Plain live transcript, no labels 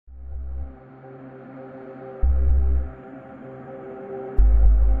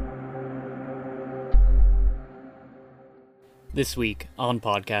This week on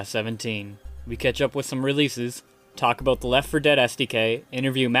Podcast 17, we catch up with some releases, talk about the Left 4 Dead SDK,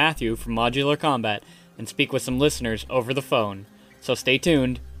 interview Matthew from Modular Combat, and speak with some listeners over the phone. So stay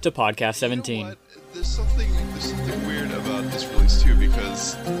tuned to Podcast 17. You know what? There's something weird about this release too,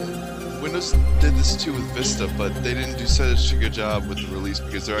 because Windows did this too with Vista, but they didn't do such a good job with the release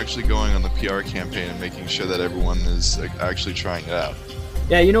because they're actually going on the PR campaign and making sure that everyone is actually trying it out.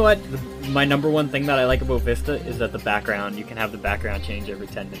 Yeah, you know what? My number one thing that I like about Vista is that the background, you can have the background change every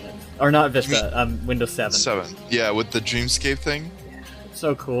 10 minutes. Or not Vista, Windows 7. 7. Yeah, with the Dreamscape thing. Yeah, it's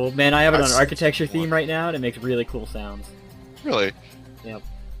so cool. Man, I have it on architecture theme right now, and it makes really cool sounds. Really? Yep.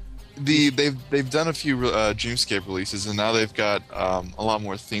 They've done a few Dreamscape releases, and now they've got a lot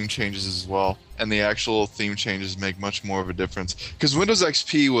more theme changes as well. And the actual theme changes make much more of a difference. Because Windows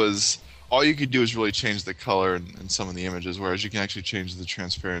XP was... all you could do is really change the color and some of the images, whereas you can actually change the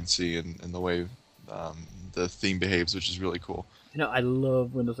transparency and the way the theme behaves, which is really cool. You know, I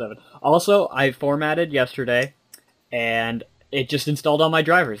love Windows 7. Also, I formatted yesterday, and it just installed all my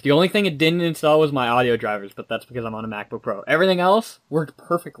drivers. The only thing it didn't install was my audio drivers, but that's because I'm on a MacBook Pro. Everything else worked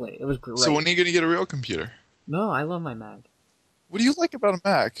perfectly. It was great. So when are you going to get a real computer? No, I love my Mac. What do you like about a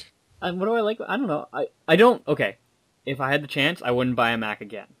Mac? What do I like? I don't know. I don't... Okay, if I had the chance, I wouldn't buy a Mac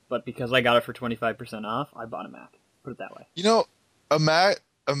again. But because I got it for 25% off, I bought a Mac. Put it that way. You know, a Mac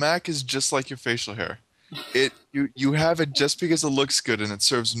is just like your facial hair. You have it just because it looks good and it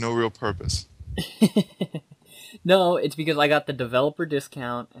serves no real purpose. No, it's because I got the developer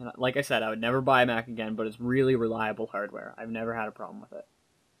discount, and like I said, I would never buy a Mac again, but it's really reliable hardware. I've never had a problem with it.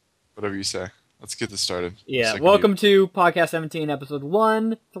 Whatever you say. Let's get this started. Yeah, welcome to Podcast 17, episode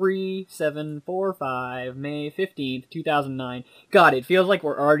 13745, May 15th, 2009. God, it feels like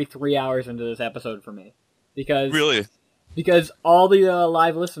we're already 3 hours into this episode for me. Really? Because all the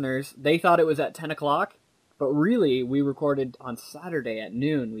live listeners, they thought it was at 10 o'clock, but really, we recorded on Saturday at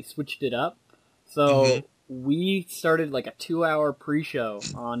noon. We switched it up. So we started like a 2-hour pre-show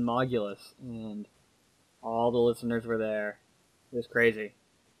on Modulus, and all the listeners were there. It was crazy.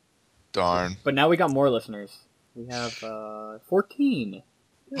 Darn. But now we got more listeners. We have 14.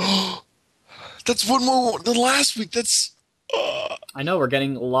 That's one more than last week. That's... I know, we're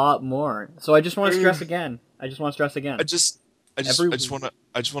getting a lot more. So I just want to stress again. I just want to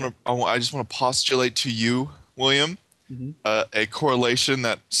postulate to you, William, a correlation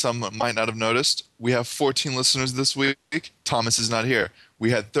that some might not have noticed. We have 14 listeners this week. Thomas is not here.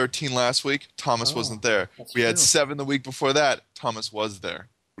 We had 13 last week. Thomas wasn't there. We had 7 the week before that. Thomas was there.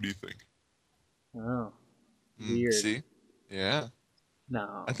 What do you think? Oh, weird. See? Yeah.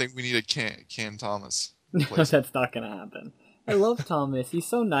 No. I think we need a can Thomas. That's not going to happen. I love Thomas. He's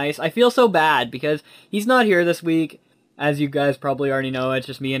so nice. I feel so bad because he's not here this week. As you guys probably already know, it's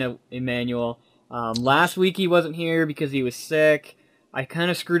just me and Emmanuel. Last week he wasn't here because he was sick. I kind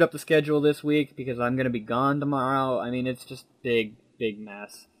of screwed up the schedule this week because I'm going to be gone tomorrow. I mean, it's just big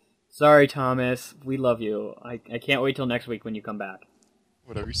mess. Sorry, Thomas. We love you. I can't wait till next week when you come back.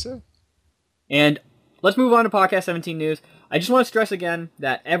 Whatever you say. And let's move on to Podcast 17 news. I just want to stress again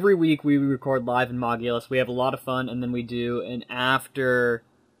that every week we record live in Modulus. We have a lot of fun, and then we do an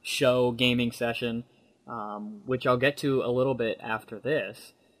after-show gaming session, which I'll get to a little bit after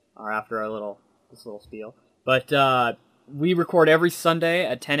this, or after this little spiel. But we record every Sunday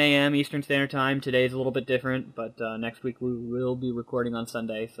at 10 a.m. Eastern Standard Time. Today's a little bit different, but next week we will be recording on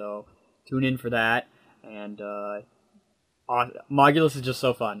Sunday, so tune in for that. And Modulus is just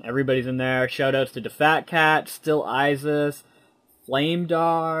so fun. Everybody's in there. Shoutouts to DeFat Cat, Still Isis,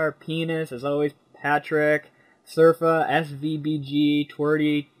 Flamedar, Penis, as always, Patrick, Surfa, SVBG,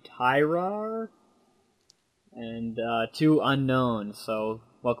 Twerdy, Tyrar, and 2 unknowns. So,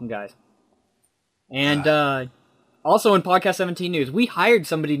 welcome, guys. And also in Podcast 17 news, we hired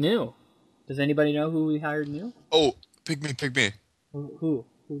somebody new. Does anybody know who we hired new? Oh, pick me. Who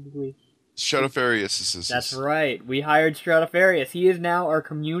did we... Stratofarius. That's right. We hired Stratofarius. He is now our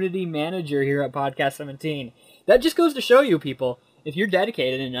community manager here at Podcast 17. That just goes to show you, people, if you're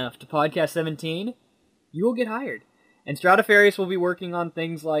dedicated enough to Podcast 17, you will get hired. And Stratofarius will be working on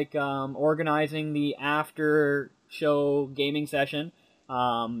things like organizing the after-show gaming session.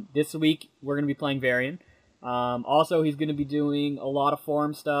 This week, we're going to be playing Varian. Also, he's going to be doing a lot of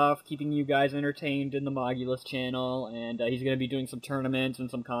forum stuff, keeping you guys entertained in the Modulus channel, and he's going to be doing some tournaments and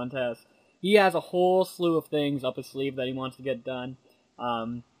some contests. He has a whole slew of things up his sleeve that he wants to get done,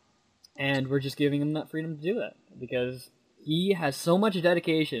 and we're just giving him that freedom to do it, because he has so much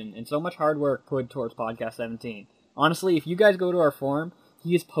dedication and so much hard work put towards Podcast 17. Honestly, if you guys go to our forum,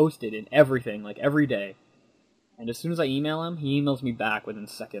 he is posted in everything, like every day. And as soon as I email him, he emails me back within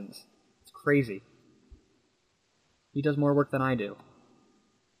seconds. It's crazy. He does more work than I do.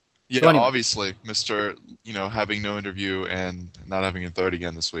 Yeah, So anyway, obviously, Mister, having no interview and not having a third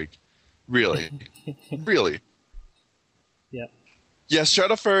again this week. Really, really. yeah. Yeah,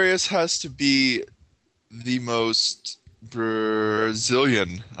 Stradivarius has to be the most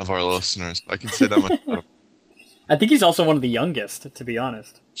Brazilian of our listeners. I can say that much about him. I think he's also one of the youngest, to be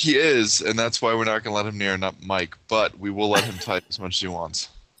honest. He is, and that's why we're not going to let him near not Mike, but we will let him type as much as he wants.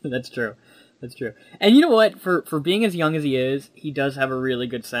 That's true. That's true. And you know what? For being as young as he is, he does have a really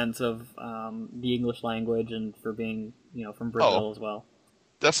good sense of the English language, and for being from Oh, Brazil as well.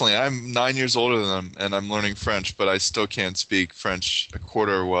 definitely. I'm 9 years older than him, and I'm learning French, but I still can't speak French a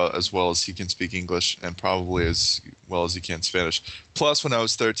quarter as well as he can speak English, and probably as well as he can Spanish. Plus, when I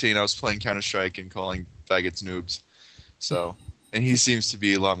was 13, I was playing Counter-Strike and calling faggots noobs. So, and he seems to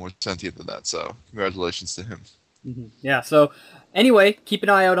be a lot more sentient than that. So, congratulations to him. Yeah. So anyway, keep an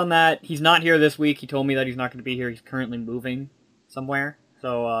eye out on that. He's not here this week. He told me that he's not going to be here. He's currently moving somewhere,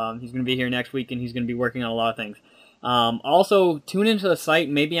 so he's going to be here next week, and he's going to be working on a lot of things. Also, tune into the site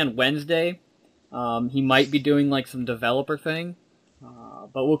maybe on Wednesday. He might be doing like some developer thing,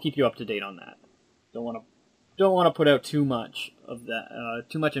 but we'll keep you up to date on that. Don't want to put out too much of that,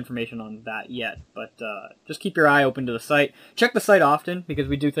 too much information on that yet. But just keep your eye open to the site. Check the site often because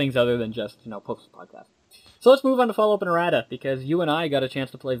we do things other than just post the podcast. So let's move on to follow up and errata because you and I got a chance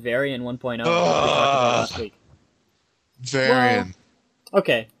to play Varian 1.0, which we talked about last week. Varian. Well,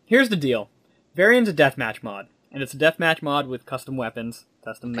 okay, here's the deal. Varian's a deathmatch mod, and it's a deathmatch mod with custom weapons,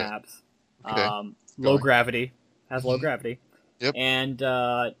 custom maps, Okay. low gravity, has low gravity, Yep. and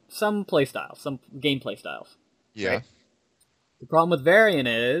some playstyles, some gameplay styles. Yeah. Right? The problem with Varian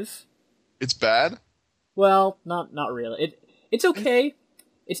is, It's bad. well, not really. It's okay.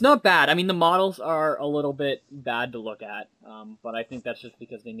 It's not bad. I mean, the models are a little bit bad to look at, but I think that's just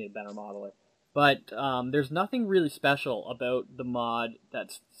because they need a better modeler. But there's nothing really special about the mod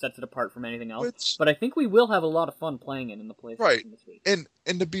that sets it apart from anything else. Which But I think we will have a lot of fun playing it in the PlayStation right. this week. And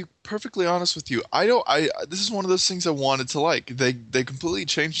to be perfectly honest with you, I don't. I this is one of those things I wanted to like. They completely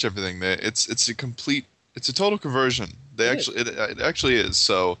changed everything. It's a total conversion. It actually is.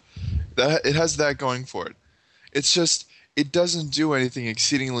 So that it has that going for it. It's just it doesn't do anything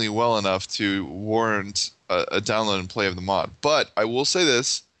exceedingly well enough to warrant a download and play of the mod. But I will say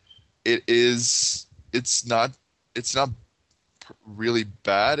this: it's not really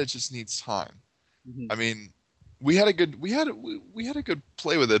bad. It just needs time. Mm-hmm. I mean, we had a good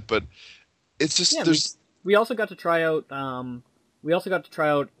play with it, but it's just Yeah, there's we also got to try out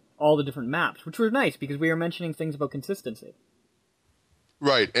all the different maps, which was nice because we were mentioning things about consistency.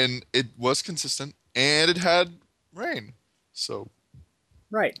 right, and it was consistent, and it had rain. So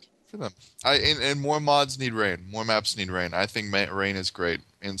Right. for them, and more mods need rain, more maps need rain. I think rain is great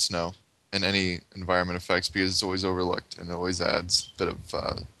and snow and any environment effects because it's always overlooked and it always adds a bit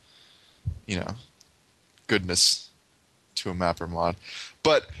of you know goodness to a map or mod.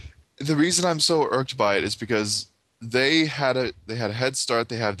 But the reason I'm so irked by it is because they had a head start.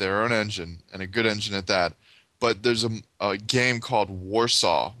 They have their own engine and a good engine at that. But there's a game called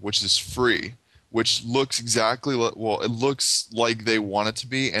Warsaw, which is free, which looks exactly well. It looks like they want it to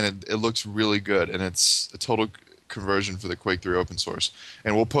be, and it looks really good. And it's a total conversion for the Quake 3 open source.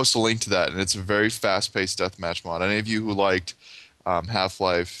 And we'll post a link to that. And it's a very fast-paced deathmatch mod. Any of you who liked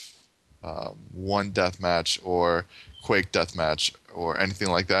Half-Life 1 deathmatch or Quake deathmatch or anything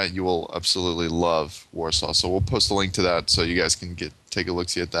like that, you will absolutely love Warsaw. So we'll post a link to that so you guys can take a look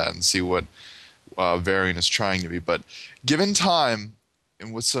see at that and see what Varian is trying to be. But given time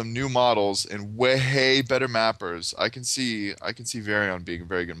and with some new models and way better mappers, I can see Varian being a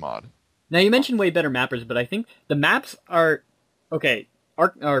very good mod. Now you mentioned way better mappers, but I think the maps are okay.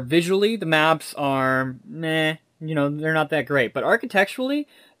 Are visually the maps are meh. They're not that great, but architecturally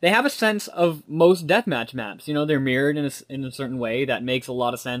they have a sense of most deathmatch maps. They're mirrored in a certain way that makes a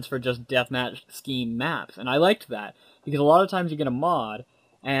lot of sense for just deathmatch scheme maps, and I liked that because a lot of times you get a mod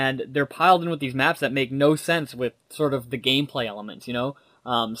and they're piled in with these maps that make no sense with sort of the gameplay elements.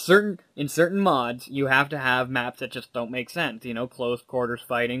 In certain mods you have to have maps that just don't make sense. Close quarters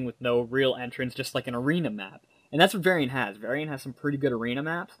fighting with no real entrance, just like an arena map, and that's what Variant has. Variant has some pretty good arena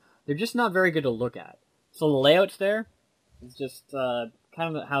maps. They're just not very good to look at. So the layouts there is just kind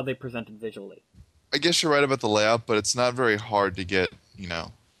of how they presented visually. I guess you're right about the layout, but it's not very hard to get,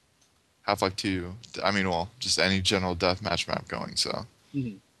 Half-Life 2. I mean, well, just any general deathmatch map going. So,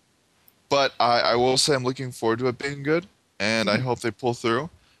 Mm-hmm. but I will say I'm looking forward to it being good, and I Mm-hmm. hope they pull through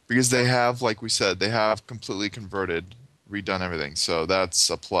because they have, like we said, they have completely converted, redone everything. So that's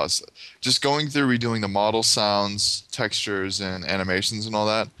a plus. Just going through redoing the model sounds, textures, and animations and all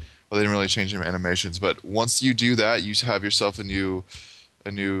that Well, they didn't really change their animations, but once you do that, you have yourself a new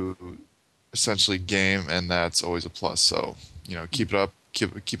essentially game, and that's always a plus. So keep it up,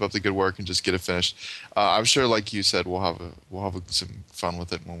 keep up the good work, and just get it finished. I'm sure, like you said, some fun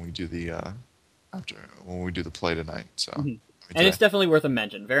with it when we do the after when we do the play tonight. So I Mhm. mean, And today, it's definitely worth a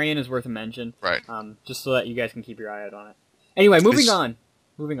mention. Variant is worth a mention, right? just so that you guys can keep your eye out on it. Anyway, moving It's on.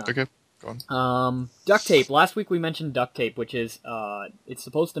 Moving on. okay. Go on. Duct tape. Last week we mentioned duct tape, which is it's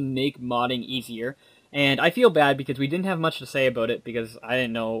supposed to make modding easier. And I feel bad because we didn't have much to say about it because I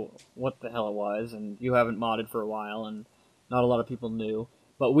didn't know what the hell it was, and you haven't modded for a while, and not a lot of people knew.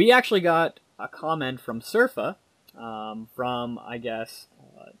 But we actually got a comment from Surfa, from I guess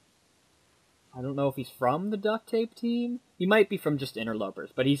I don't know if he's from the duct tape team. He might be from just interlopers,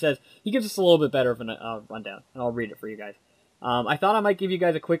 but he says he gives us a little bit better of a rundown, and I'll read it for you guys. I thought I might give you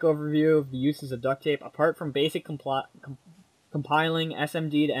guys a quick overview of the uses of duct tape. Apart from basic compiling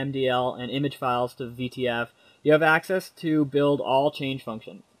SMD to MDL and image files to VTF, you have access to build all change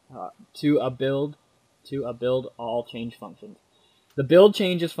functions. To a build all change functions. The build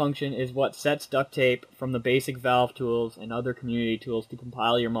changes function is what sets duct tape from the basic Valve tools and other community tools to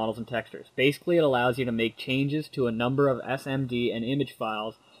compile your models and textures. Basically, it allows you to make changes to a number of SMD and image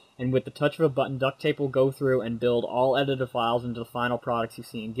files, and with the touch of a button, duct tape will go through and build all edited files into the final products you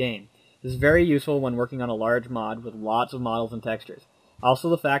see in game. This is very useful when working on a large mod with lots of models and textures. Also,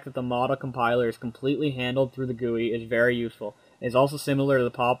 the fact that the model compiler is completely handled through the GUI is very useful. It is also similar to the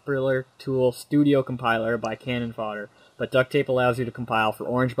popular tool Studio Compiler by Cannon Fodder, but duct tape allows you to compile for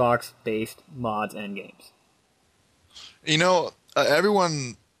Orangebox-based mods and games.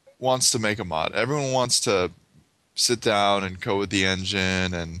 Everyone wants to make a mod. Everyone wants to sit down and code with the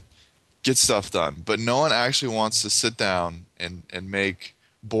engine and get stuff done, but no one actually wants to sit down and make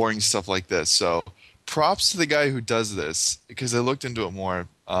boring stuff like this. So props to the guy who does this because I looked into it more,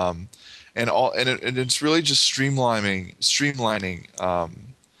 and it's really just streamlining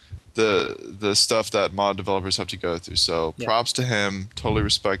the stuff that mod developers have to go through. So Yeah. props to him. Totally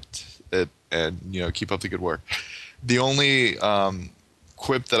respect it, and keep up the good work. The only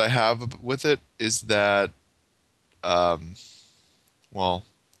quip that I have with it is that um, well,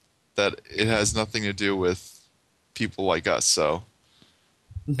 that it has nothing to do with people like us. So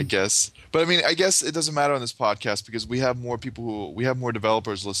I guess, but I mean, I guess it doesn't matter on this podcast because we have more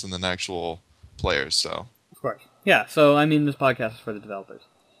developers listen than actual players. So Of course. Yeah, so I mean, this podcast is for the developers.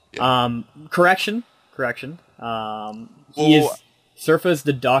 yeah. Correction. He Well, is Surfa's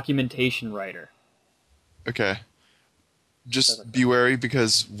the documentation writer. okay. Just be wary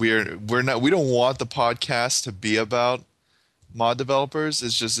because we don't want the podcast to be about mod developers. It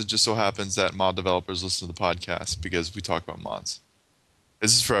just so happens that mod developers listen to the podcast because we talk about mods.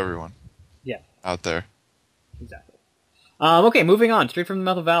 This is for everyone Yeah, out there. exactly. Okay, moving on, straight from the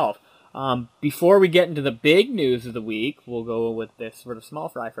mouth of Valve. Before we get into the big news of the week, we'll go with this sort of small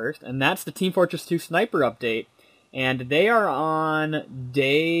fry first, and that's the Team Fortress 2 Sniper update. And they are on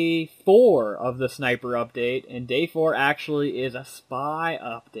day 4 of the Sniper update, and day 4 actually is a spy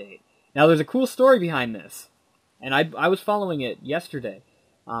update. Now, there's a cool story behind this, and I was following it yesterday.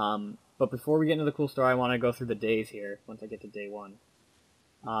 But before we get into the cool story, I want to go through the days here, once I get to day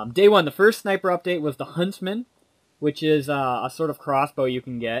 1. Day 1, the first Sniper update was the Huntsman, which is a sort of crossbow you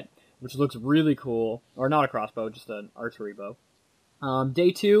can get, which looks really cool. Or not a crossbow, just an archery bow.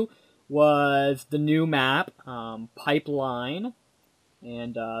 Day 2 was the new map, Pipeline,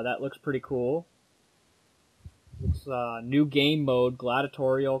 and that looks pretty cool. Looks new game mode,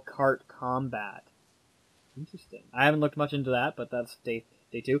 Gladiatorial Cart Combat. Interesting. I haven't looked much into that, but that's day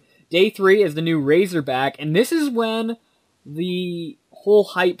 2. Day 3 is the new Razorback, and this is when the whole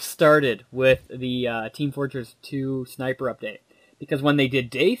hype started with the Team Fortress 2 Sniper update. Because when they did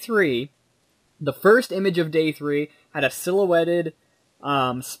day 3, the first image of day 3 had a silhouetted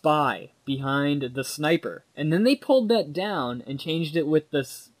spy behind the sniper, and then they pulled that down and changed it with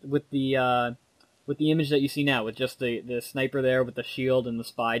the image that you see now, with just the sniper there with the shield and the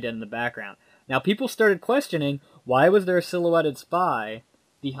spy dead in the background. Now people started questioning why was there a silhouetted spy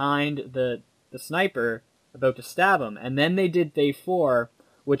behind the sniper about to stab him, and then they did day 4,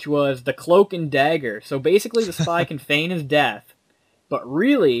 which was the cloak and dagger. So basically the spy can feign his death, but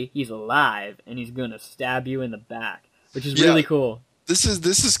really he's alive and he's gonna stab you in the back, which is really cool. This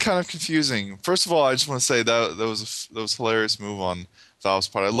is kind of confusing. First of all, I just want to say that that was a hilarious move on Valve's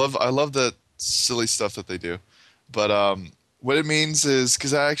part. I love the silly stuff that they do, but what it means is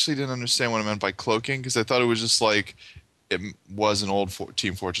because I actually didn't understand what it meant by cloaking because I thought it was just like it was an old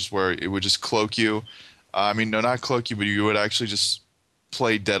Team Fortress where it would just cloak you. I mean, no, not cloak you, but you would actually just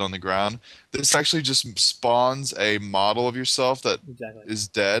play dead on the ground. This actually just spawns a model of yourself that Exactly. is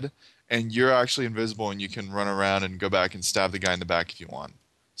dead, and you're actually invisible, and you can run around and go back and stab the guy in the back if you want.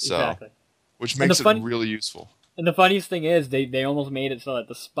 So, Exactly. which And the makes it fun really useful. and the funniest thing is they almost made it so that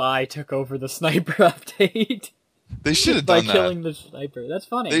the spy took over the sniper update They should have by done that. killing the sniper. That's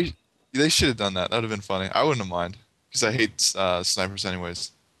funny. They should have done that. That would have been funny. I wouldn't have mind because I hate snipers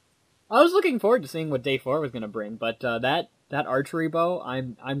anyways. I was looking forward to seeing what day 4 was going to bring, but that archery bow,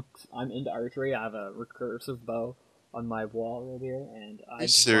 I'm into archery. I have a recursive bow on my wall right here, and Are I you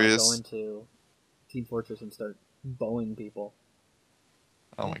just want to go serious? into Team Fortress and start bowing people.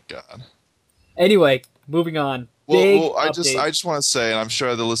 Oh my god. Anyway, moving on. Big I update. just want to say, and I'm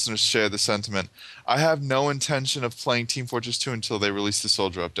sure the listeners share the sentiment. I have no intention of playing Team Fortress 2 until they release the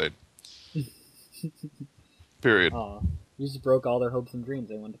Soldier update. Period. Aw, you just broke all their hopes and dreams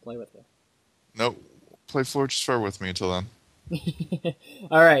they wanted to play with you. Nope. Play Fortress 4 with me until then.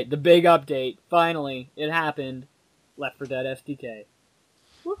 All right, the big update. Finally, it happened. Left 4 Dead SDK.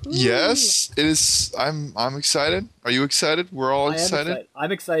 Woohoo! Yes, it is. I'm excited. Are you excited? We're all I am excited. excited.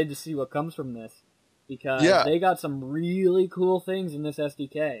 I'm excited to see what comes from this because Yeah, they got some really cool things in this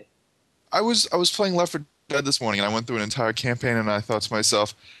SDK. I was playing Left 4 Dead this morning, and I went through an entire campaign, and I thought to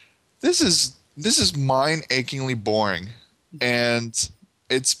myself, this is mind-achingly boring, and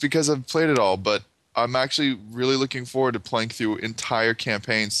it's because I've played it all. But I'm actually really looking forward to playing through entire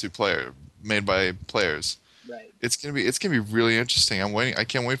campaigns made by players. Right. It's gonna be really interesting. I'm waiting. I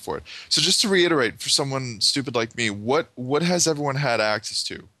can't wait for it. So just to reiterate, for someone stupid like me, what has everyone had access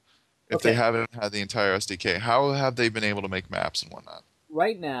to if they Okay. haven't had the entire SDK? How have they been able to make maps and whatnot?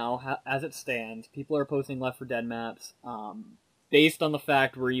 Right now, as it stands, people are posting Left 4 Dead maps based on the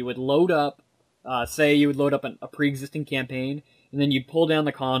fact where you would load up, say you would load up a pre-existing campaign, and then you'd pull down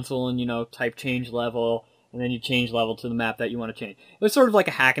the console and type change level, and then you change level to the map that you want to change. It was sort of like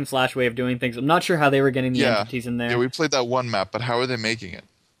a hack and slash way of doing things. I'm not sure how they were getting the Yeah, entities in there. yeah. We played that one map, but how are they making it?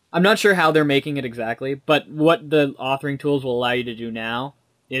 I'm not sure how they're making it exactly, but what the authoring tools will allow you to do now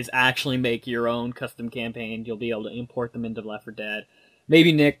is actually make your own custom campaign. You'll be able to import them into Left 4 Dead.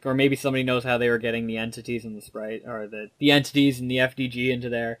 Maybe Nick or maybe somebody knows how they were getting the entities and the sprite or the entities and the FDG into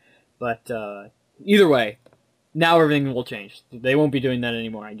there. But either way, now everything will change. They won't be doing that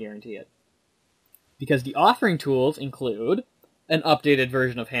anymore, I guarantee it. Because the authoring tools include an updated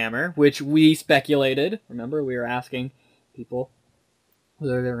version of Hammer, which we speculated. Remember, we were asking people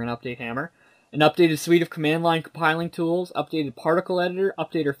whether they were going to update Hammer. An updated suite of command line compiling tools, updated particle editor,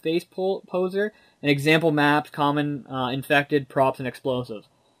 updated face poser, and example maps, common infected, props, and explosives.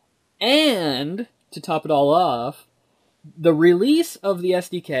 And, to top it all off, the release of the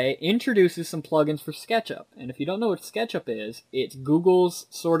SDK introduces some plugins for SketchUp. And if you don't know what SketchUp is, it's Google's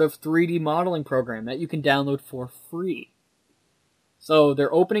sort of 3D modeling program that you can download for free. So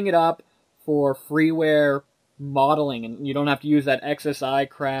they're opening it up for freeware modeling, and you don't have to use that XSI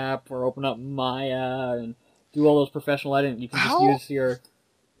crap or open up Maya and do all those professional editing. You can just How use your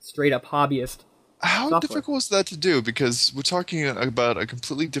straight up hobbyist how software. difficult is that to do? Because we're talking about a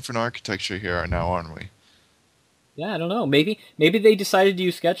completely different architecture here now, aren't we? Yeah, I don't know. Maybe they decided to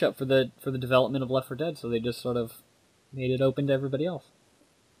use SketchUp for the development of Left 4 Dead, so they just sort of made it open to everybody else.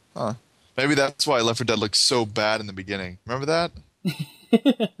 Huh. Maybe that's why Left 4 Dead looked so bad in the beginning. Remember that?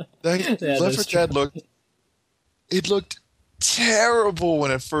 Yeah, Left 4 that's Dead true. looked terrible when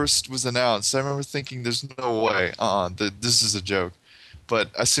it first was announced. I remember thinking, "There's no way. This is a joke." But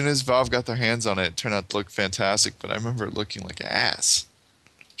as soon as Valve got their hands on it, it turned out to look fantastic. But I remember it looking like ass.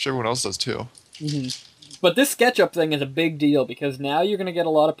 I'm sure everyone else does too. But this SketchUp thing is a big deal because now you're going to get a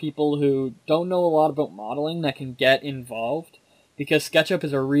lot of people who don't know a lot about modeling that can get involved because SketchUp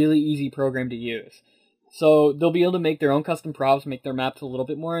is a really easy program to use. So they'll be able to make their own custom props, make their maps a little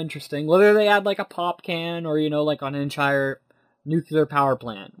bit more interesting. Whether they add like a pop can or, like on an entire nuclear power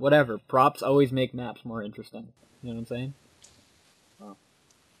plant, whatever. Props always make maps more interesting. You know what I'm saying? Wow.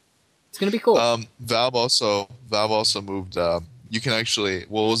 It's going to be cool. Valve also moved. You can actually,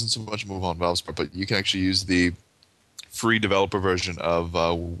 well, it wasn't so much move on Valve's part, but you can actually use the free developer version of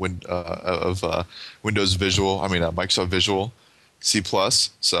Windows Visual. I mean, Microsoft Visual C+.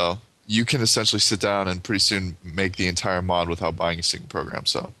 So you can essentially sit down and pretty soon make the entire mod without buying a single program.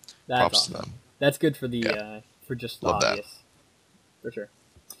 So That's props awesome. to them. That's good for the for just the Love that. hobbyists. For sure.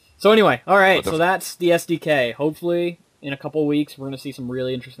 So anyway, all right. What the So that's the SDK. Hopefully, in a couple weeks, we're going to see some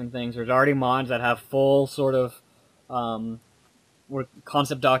really interesting things. There's already mods that have full sort of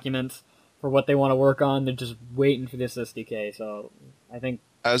concept documents for what they want to work on. They're just waiting for this SDK. So I think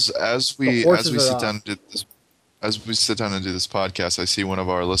As the we horses are sit off. down and do this, as we sit down and do this podcast, I see one of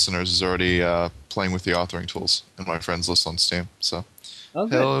our listeners is already playing with the authoring tools in my friends list on Steam. So Oh,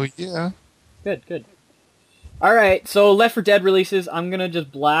 good. Hell yeah. Good, good. All right, so Left 4 Dead releases. I'm gonna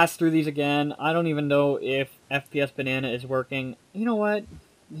just blast through these again. I don't even know if FPS Banana is working. You know what?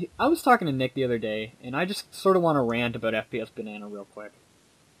 I was talking to Nick the other day, and I just sort of want to rant about FPS Banana real quick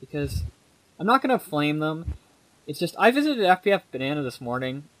because I'm not gonna flame them. It's just I visited FPS Banana this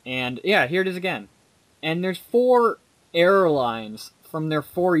morning, and yeah, here it is again. And there's 4 error lines from their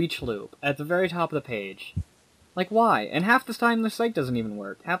for each loop at the very top of the page. Like why? And half the time the site doesn't even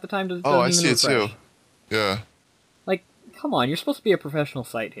work. Half the time it Oh, doesn't I even see it too. refresh. Yeah. Like, come on, you're supposed to be a professional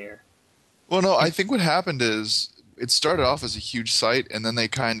site here. Well, no, I And, think what happened is it started off as a huge site, and then they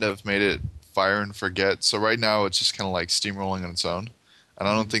kind of made it fire and forget. So right now it's just kind of like steamrolling on its own, and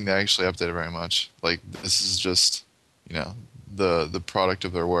I don't think they actually updated very much. Like this is just, you know, the product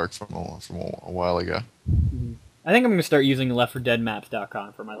of their work from a while ago. I think I'm going to start using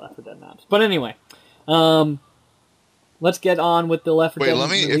leftfordeadmaps.com for my Left 4 Dead maps. But anyway, um, let's get on with the Left 4 Wait, Dead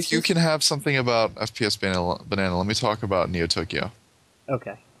let me. If you releases. can have something about FPS Banana, let me talk about Neo Tokyo.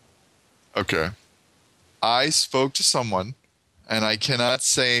 Okay. Okay. I spoke to someone, and I cannot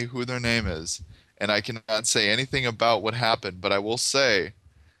say who their name is, and I cannot say anything about what happened, but I will say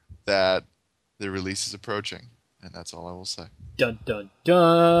that the release is approaching, and that's all I will say. Dun dun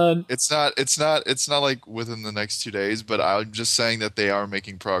dun. It's not like within the next 2 days, but I'm just saying that they are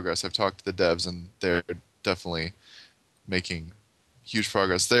making progress. I've talked to the devs, and they're definitely making huge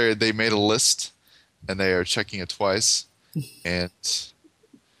progress. They made a list, and they are checking it twice, and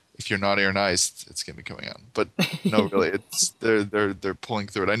if you're naughty or nice, it's gonna be coming out. But no, really, it's they're pulling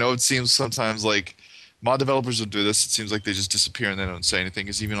through it. I know it seems sometimes like mod developers will do this. It seems like they just disappear and they don't say anything.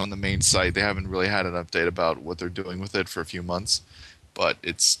 Because even on the main site, they haven't really had an update about what they're doing with it for a few months. But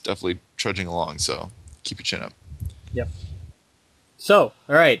it's definitely trudging along. So keep your chin up. Yep. So,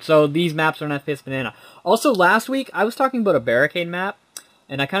 alright, so these maps are on FPS Banana. Also, last week, I was talking about a barricade map,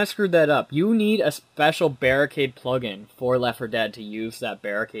 and I kind of screwed that up. You need a special barricade plugin for Left 4 Dead to use that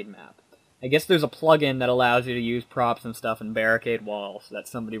barricade map. I guess there's a plugin that allows you to use props and stuff and barricade walls that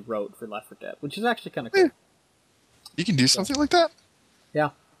somebody wrote for Left 4 Dead, which is actually kind of cool. You can do something like that? Yeah,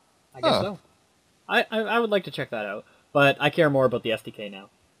 I guess so. I would like to check that out, but I care more about the SDK now.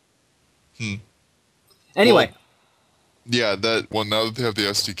 Anyway, Well, yeah, well, now that they have the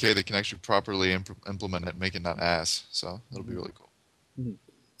SDK, they can actually properly implement it, make it not ass. So it'll be really cool.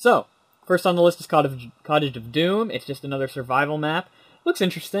 so first on the list is Cottage of Doom. It's just another survival map. Looks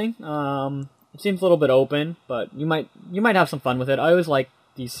interesting. It seems a little bit open, but you might have some fun with it. I always like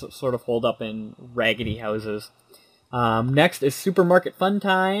these sort of hold up in raggedy houses. Next is Supermarket Fun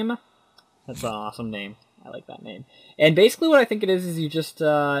Time. That's an awesome name. I like that name. And basically, what I think it is you just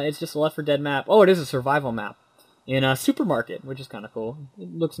it's just a Left 4 Dead map. Oh, it is a survival map in a supermarket, which is kind of cool.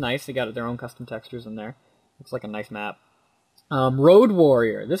 It looks nice. They got their own custom textures in there. Looks like a nice map. Road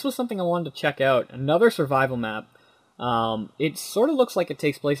Warrior. This was something I wanted to check out. Another survival map. It sort of looks like it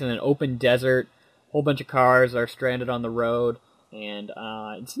takes place in an open desert. A whole bunch of cars are stranded on the road, and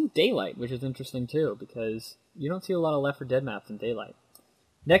it's in daylight, which is interesting too, because you don't see a lot of Left 4 Dead maps in daylight.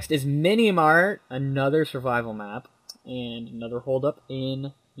 Next is Mini Mart, another survival map, and another holdup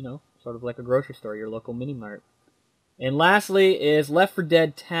in, sort of like a grocery store, your local Mini Mart. And lastly is Left 4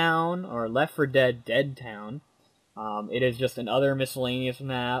 Dead Town, or Left 4 Dead Dead Town. It is just another miscellaneous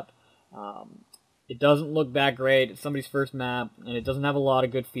map. It doesn't look that great. It's somebody's first map, and it doesn't have a lot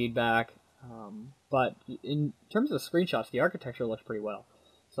of good feedback. But in terms of the screenshots, the architecture looks pretty well.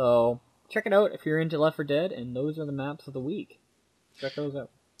 So check it out if you're into Left 4 Dead, and those are the maps of the week. Check those out.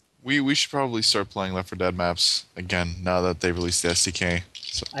 We should probably start playing Left 4 Dead maps again now that they released the SDK.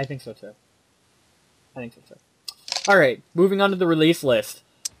 So. I think so too. All right, moving on to the release list.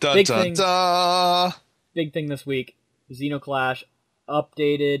 Dun, Big dun, thing. dun. Big thing this week: Xenoclash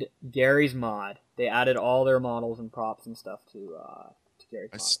updated Gary's mod. They added all their models and props and stuff to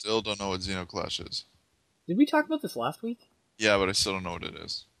Gary's mod. I still don't know what Xenoclash is. Did we talk about this last week? Yeah, but I still don't know what it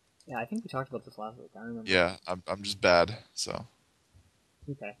is. Yeah, I think we talked about this last week. I remember. Yeah, I'm just bad, so.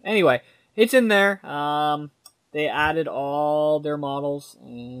 Okay. Anyway, it's in there. They added all their models,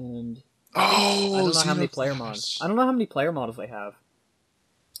 and I don't know how many player mods. I don't know how many player models they have.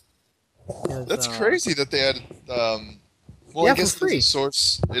 That's crazy that they added. Well, yeah, I guess for free.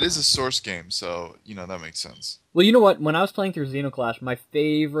 It is a source game, so that makes sense. Well, you know what? When I was playing through Xenoclash, my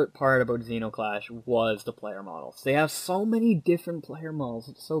favorite part about Xenoclash was the player models. They have so many different player models.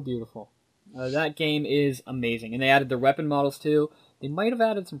 It's so beautiful. That game is amazing, and they added the weapon models too. They might have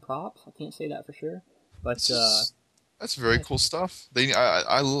added some props. I can't say that for sure, but that's very cool stuff.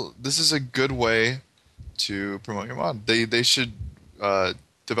 This is a good way to promote your mod. They should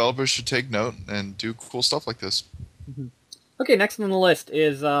developers should take note and do cool stuff like this. Mm-hmm. Okay, next on the list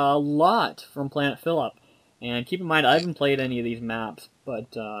is Lot from Planet Phillip. And keep in mind, I haven't played any of these maps,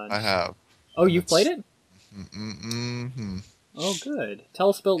 but I have, oh, and you've played it's it? mm-hmm. Oh, good. Tell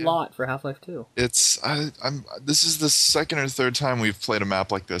us about Yeah. Lot for Half-Life 2. I'm this is the second or third time we've played a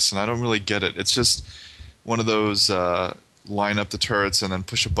map like this, and I don't really get it. It's just one of those line up the turrets and then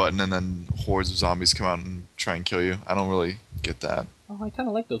push a button and then hordes of zombies come out and try and kill you. I don't really get that. Oh, I kind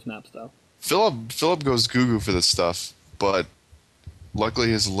of like those maps though. Philip goes goo goo for this stuff, but luckily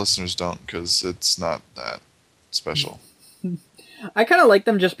his listeners don't because it's not that special. I kind of like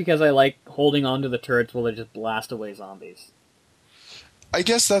them just because I like holding onto the turrets while they just blast away zombies. I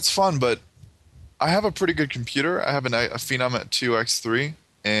guess that's fun, but I have a pretty good computer. I have a Phenom at 2x3,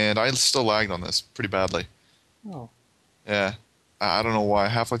 and I still lagged on this pretty badly. Oh. Yeah, I don't know why.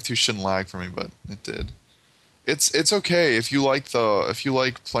 Half-Life 2 shouldn't lag for me, but it did. It's okay if you like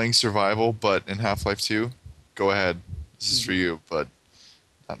playing survival, but in Half-Life 2, go ahead. This is for Mhm. you, but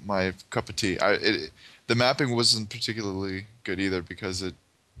not my cup of tea. The mapping wasn't particularly good either because it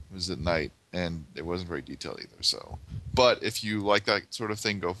was at night and it wasn't very detailed either. So, but if you like that sort of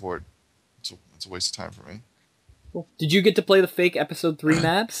thing, go for it. It's a waste of time for me. Cool. Did you get to play the fake Episode 3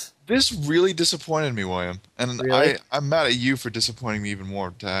 maps? This really disappointed me, William, and Really? I'm mad at you for disappointing me even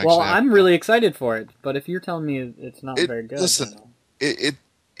more to Well, actually have. I'm really excited for it, but if you're telling me it's not It very good, listen, then it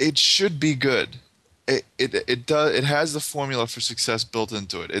it should be good. It does it has the formula for success built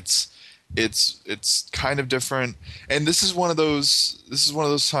into it. It's kind of different, and this is one of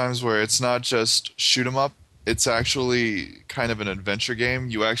those times where it's not just shoot 'em up. It's actually kind of an adventure game.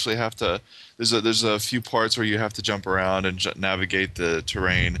 You actually have to there's a few parts where you have to jump around and navigate the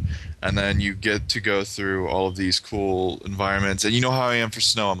terrain, and then you get to go through all of these cool environments. And you know how I am for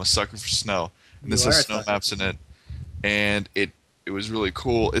snow. I'm a sucker for snow, and you this are has a snow sucker maps for in snow. it, and it was really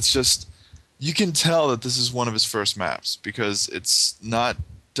cool. It's just you can tell that this is one of his first maps because it's not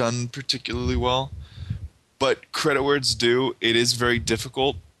done particularly well. But credit where it's due, it is very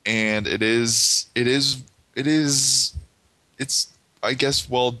difficult, and it is it's I guess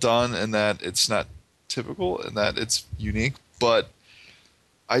well done in that it's not typical and that it's unique. But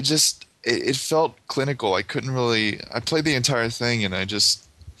it felt clinical. I couldn't really. I played the entire thing, and I don't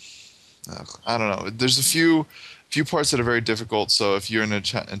know. There's a few parts that are very difficult. So if you're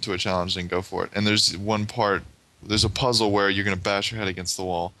into a challenge, then go for it. And there's one part. There's a puzzle where you're gonna bash your head against the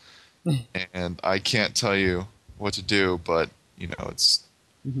wall, and I can't tell you what to do, but you know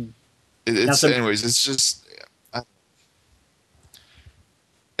Mhm. Now, it's some anyways. It's just. I-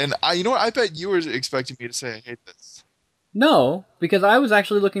 And you know what? I bet you were expecting me to say I hate this. no, because I was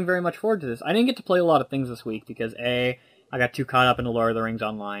actually looking very much forward to this. I didn't get to play a lot of things this week because A, I got too caught up in the Lord of the Rings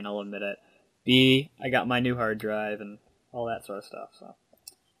Online, I'll admit it. B, I got my new hard drive and all that sort of stuff, so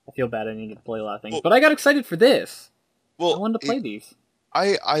I feel bad I didn't get to play a lot of things. Well, But I got excited for this. I well, wanted to play these.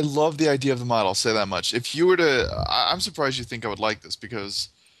 I love the idea of the model. I'll say that much. If you were to, I'm surprised you think I would like this because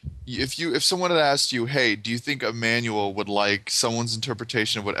if someone had asked you, hey, do you think a manual would like someone's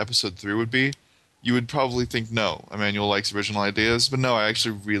interpretation of what episode 3 would be? You would probably think no. A manual likes original ideas, but no, I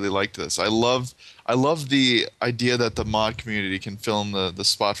actually really liked this. I love the idea that the mod community can fill in the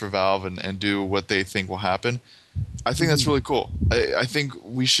spot for Valve and do what they think will happen. I think that's Mhm. really cool. I think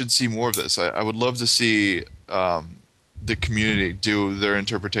we should see more of this. I would love to see the community do their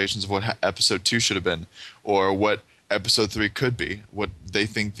interpretations of what episode 2 should have been, or what episode 3 could be, what they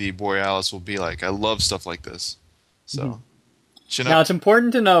think the Borealis will be like. I love stuff like this. Mhm. So, chin Now, up. it's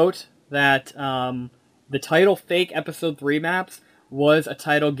important to note that the title Fake Episode 3 Maps was a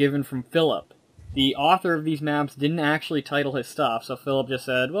title given from Philip. The author of these maps didn't actually title his stuff, so Philip just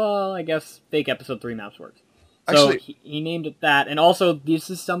said, well, I guess Fake Episode 3 Maps works. So Actually, he named it that, and also this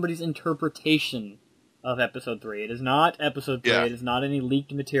is somebody's interpretation of Episode 3. It is not Episode 3, yeah, it is not any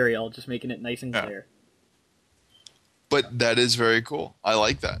leaked material, just making it nice and yeah. clear. But that is very cool. I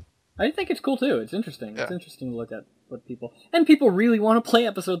like that. I think it's cool too. It's interesting. It's Yeah, interesting to look at what people really want to play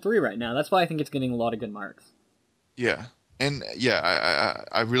Episode 3 right now. That's why I think it's getting a lot of good marks. yeah. And yeah,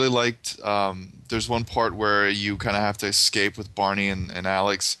 I really liked. There's one part where you kind of have to escape with Barney and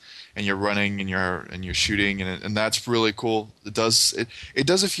Alex, and you're running and you're shooting, and that's really cool. It does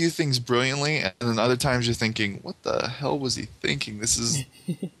a few things brilliantly, and then other times you're thinking, what the hell was he thinking? This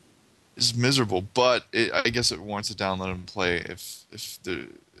is miserable. But I guess it warrants a download and play if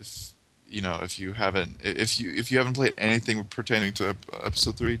you know if you haven't played anything pertaining to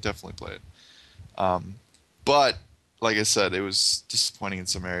episode 3, definitely play it. But like I said, it was disappointing in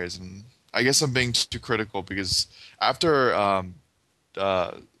some areas, and I guess I'm being too critical because after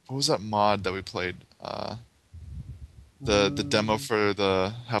what was that mod that we played? The demo Um, for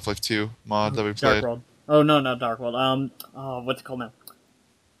the Half-Life 2 mod that we Dark played. World. Oh no, not Dark World. Oh, what's it called now?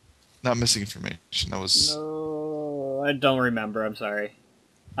 Not Missing Information. That was No, I don't remember. I'm sorry.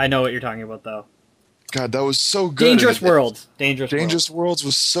 I know what you're talking about though. God. That was so good. Dangerous Worlds. Dangerous Dangerous Worlds. Worlds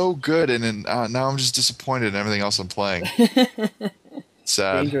was so good, and then now I'm just disappointed in everything else I'm playing.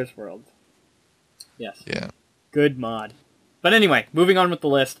 Sad. Dangerous Worlds. Yes. Yeah. Good mod. But anyway, moving on with the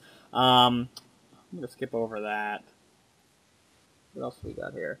list. I'm gonna skip over that. What else we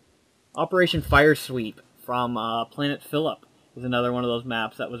got here? Operation Fire Sweep from Planet Phillip is another one of those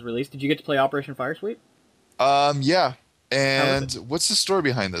maps that was released. Did you get to play Operation Fire Sweep? Yeah. How was And it? what's the story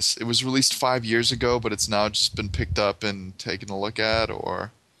behind this? It was released 5 years ago, but it's now just been picked up and taken a look at,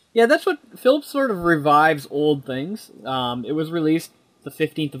 or Yeah, that's what Philip sort of revives old things. It was released the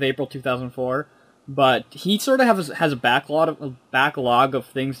 15th of April 2004, but he sort of has a backlog of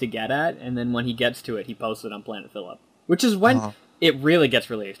things to get at, and then when he gets to it, he posts it on Planet Phillip, which is when it really gets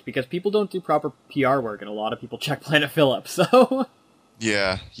released because people don't do proper PR work, and a lot of people check Planet Phillip. So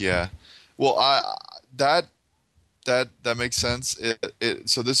yeah, yeah. Well, that makes sense.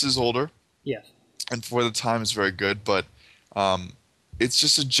 So this is older, yes, and for the time, it's very good, but um, it's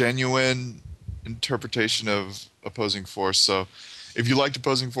just a genuine interpretation of opposing force. So, if you liked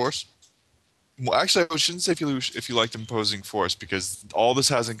opposing force, well, actually, I shouldn't say if you liked opposing force because all this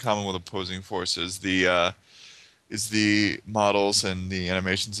has in common with opposing force is the models and the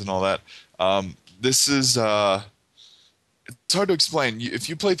animations and all that. This is it's hard to explain. If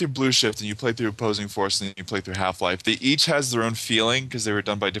you play through Blue Shift and you play through Opposing Force and you play through Half-Life, they each has their own feeling because they were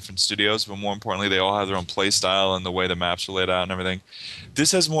done by different studios, but more importantly, they all have their own play style and the way the maps are laid out and everything.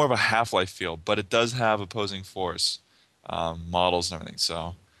 This has more of a Half-Life feel, but it does have Opposing Force models and everything.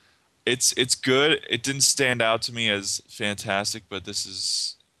 So it's good. It didn't stand out to me as fantastic, but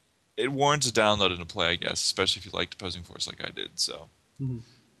it warrants a download and a play, I guess, especially if you liked Opposing Force like I did. So.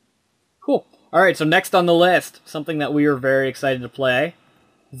 cool. All right, so next on the list, something that we were very excited to play,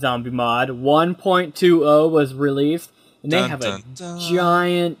 Zombie Mod 1.20 was released, and they Dun, have a dun, dun.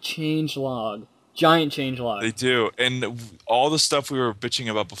 giant change log. Giant change log. They do, and all the stuff we were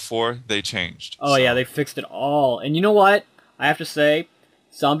bitching about before, they changed. Oh So, yeah, they fixed it all. And you know what? I have to say,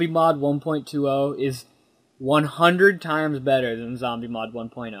 Zombie Mod 1.20 is 100 times better than Zombie Mod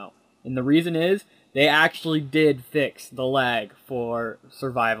 1.0. And the reason is, they actually did fix the lag for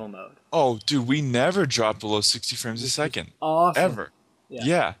survival mode. oh, dude, we never dropped below 60 frames a second, Awesome. ever. Yeah.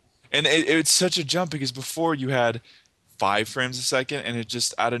 Yeah, and it's such a jump because before you had 5 frames a second, and it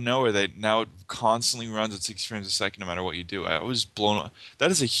just out of nowhere that now it constantly runs at 60 frames a second no matter what you do. I was blown.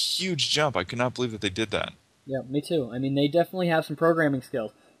 That is a huge jump. I could not believe that they did that. Yeah, me too. I mean, they definitely have some programming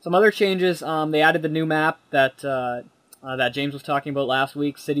skills. Some other changes, they added the new map that James was talking about last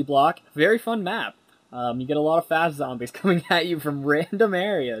week, City Block. Very fun map. You get a lot of fast zombies coming at you from random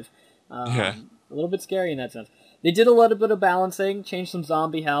areas. Yeah. A little bit scary in that sense. They did a little bit of balancing, changed some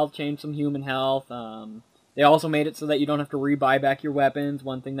zombie health, changed some human health. They also made it so that you don't have to rebuy back your weapons,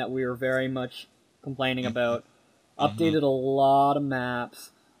 one thing that we were very much complaining about. Updated a lot of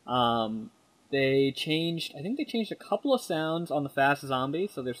maps. I think they changed a couple of sounds on the fast zombie,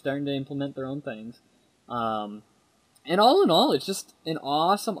 so they're starting to implement their own things. And all in all, it's just an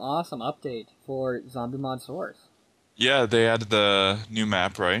awesome, awesome update for Zombie Mod Source. Yeah, they added the new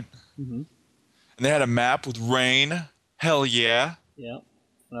map, right? Mm-hmm. And they had a map with rain. Hell yeah. Yeah,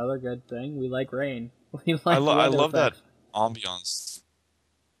 another good thing. We like rain. We I, like lo- I weather love that effects. ambiance.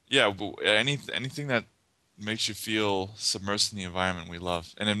 Yeah, but anything that makes you feel submersed in the environment, we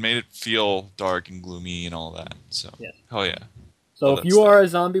love, and it made it feel dark and gloomy and all that. So, Yes. hell yeah, So love if that you stuff. are a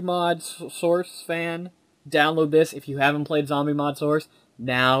Zombie Mod Source fan, download this. If you haven't played Zombie Mod Source,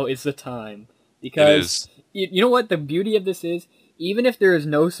 now is the time. It Because is. you know what the beauty of this is? Even if there is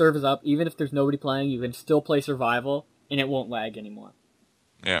no servers up, even if there's nobody playing, you can still play survival, and it won't lag anymore.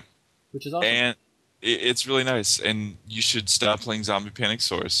 Yeah, Which is awesome. and it's really nice. And you should stop playing Zombie Panic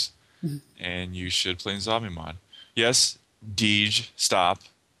Source, and you should play Zombie Mod. Yes, Deej, stop.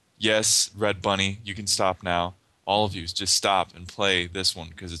 Yes, Red Bunny, you can stop now. All of you, just stop and play this one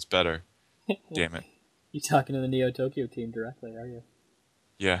because it's better. Damn it. You're talking to the Neo Tokyo team directly, are you?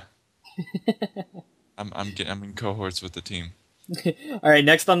 Yeah, I'm in cohorts with the team. All right,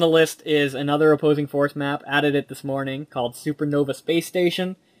 next on the list is another opposing force map. Added it this morning called Supernova Space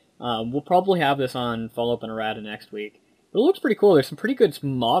Station. We'll probably have this on follow-up and errata next week. But it looks pretty cool. There's some pretty good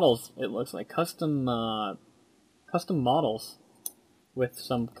models. It looks like custom models with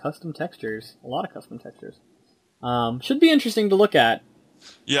some custom textures. A lot of custom textures. Should be interesting to look at.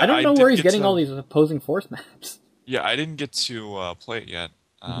 Yeah, I don't know did where he's get getting to- all these opposing force maps. Yeah, I didn't get to play it yet.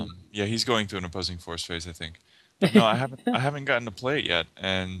 Yeah, he's going through an opposing force phase, I think. No, I haven't gotten to play it yet,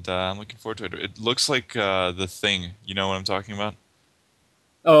 and I'm looking forward to it. It looks like The Thing. You know what I'm talking about?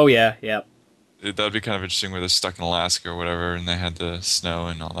 Oh yeah, yeah. That would be kind of interesting where they're stuck in Alaska or whatever, and they had the snow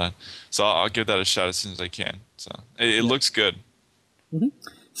and all that. So I'll give that a shot as soon as I can. So it Yeah. looks good.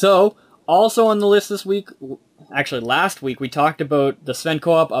 So, also on the list this week, actually last week, we talked about the Sven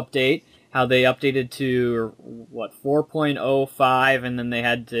Co-op update, how they updated to, what, 4.05, and then they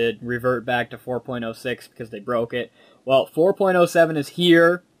had to revert back to 4.06 because they broke it. Well, 4.07 is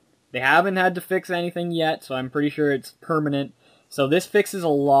here. They haven't had to fix anything yet, so I'm pretty sure it's permanent. So this fixes a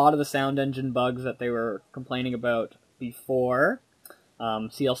lot of the sound engine bugs that they were complaining about before.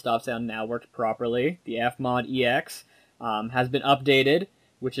 CL Stop Sound now works properly. The Fmod EX has been updated,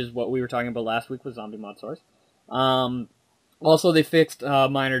 which is what we were talking about last week with Zombie Mod Source. Also, they fixed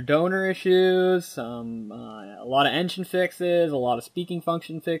minor donor issues, a lot of engine fixes, a lot of speaking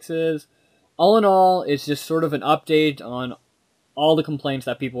function fixes. All in all, it's just sort of an update on all the complaints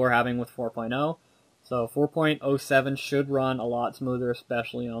that people were having with 4.0. So 4.07 should run a lot smoother,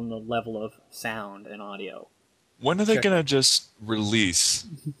 especially on the level of sound and audio. When are they Check gonna just release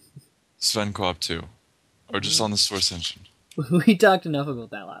Sven Co-op 2, or just on the Source engine? We talked enough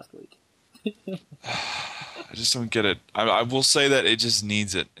about that last week. I just don't get it. I will say that it just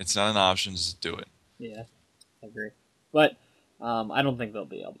needs it. It's not an option. Just do it. Yeah, I agree. But I don't think they'll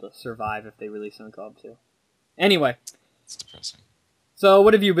be able to survive if they release Sven Co-op 2. Anyway, It's depressing. so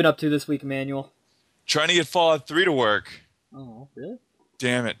what have you been up to this week, Emmanuel? Trying to get Fallout 3 to work. Oh, really?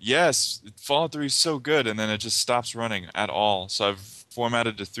 Damn it. Yes, Fallout 3 is so good, and then it just stops running at all. So I've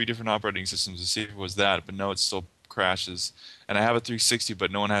formatted to 3 different operating systems to see if it was that, but no, it still crashes. And I have a 360,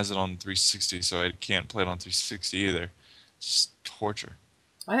 but no one has it on 360, so I can't play it on 360 either. It's just torture.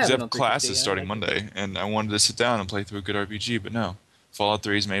 I Because have I it on have 360. classes I starting like it. Monday, and I wanted to sit down and play through a good RPG, but no. Fallout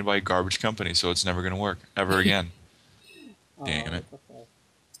 3 is made by a garbage company, so it's never going to work ever again. Damn it. That's okay.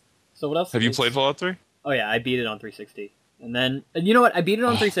 So what else? Have you played Fallout 3? Oh yeah, I beat it on 360. And then, and you know what? I beat it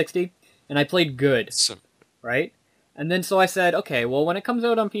on 360, and I played good, So right? And then so I said, okay, well when it comes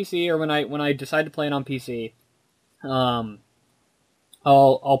out on PC, or when I decide to play it on PC, I'll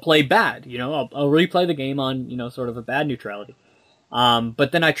play bad. You know, I'll replay the game on sort of a bad neutrality.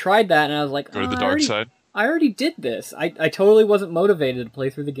 But then I tried that, and I was like, go to the dark side. I already did this. I totally wasn't motivated to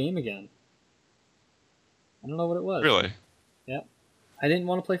play through the game again. I don't know what it was. Really? Yeah, I didn't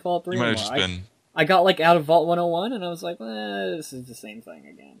want to play Fallout 3 You might have anymore. just been... I got like out of Vault 101, and I was like, this is the same thing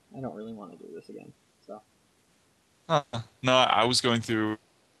again. I don't really want to do this again. So No, I was going through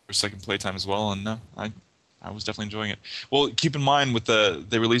a second playtime as well, and no, I was definitely enjoying it. Well, keep in mind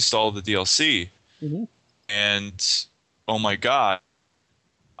they released all of the DLC, mm-hmm. and oh my god,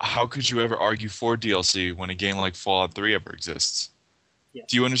 how could you ever argue for DLC when a game like Fallout 3 ever exists? Yeah.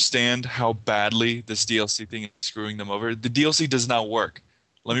 Do you understand how badly this DLC thing is screwing them over? The DLC does not work.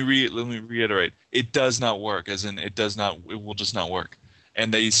 Let me reiterate. It does not work, as in it will just not work.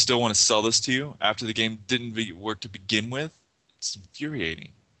 And they still want to sell this to you after the game didn't work to begin with? It's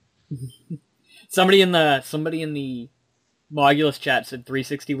infuriating. Somebody in the Modulus chat said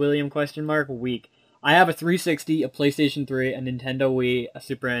 360 William ? Weak. I have a 360, a PlayStation 3, a Nintendo Wii, a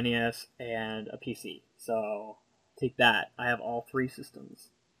Super NES, and a PC. So take that. I have all 3 systems.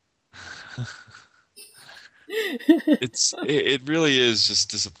 It really is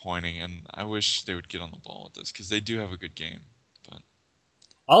just disappointing, and I wish they would get on the ball with this because they do have a good game. But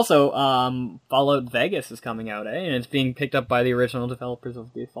Also, Fallout Vegas is coming out, and it's being picked up by the original developers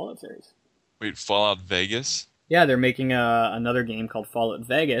of the Fallout series. wait, Fallout Vegas? Yeah, they're making another game called Fallout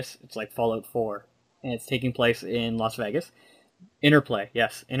Vegas. It's like Fallout 4, and it's taking place in Las Vegas. Interplay,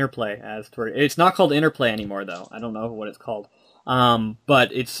 yes, Interplay. It's not called Interplay anymore, though. I don't know what it's called.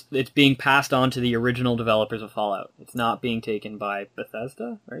 But it's being passed on to the original developers of Fallout. It's not being taken by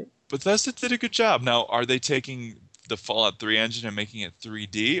Bethesda, right? Bethesda did a good job. Now, are they taking the Fallout 3 engine and making it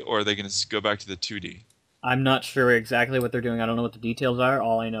 3D, or are they going to go back to the 2D? I'm not sure exactly what they're doing. I don't know what the details are.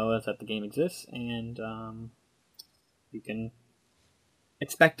 All I know is that the game exists, and you can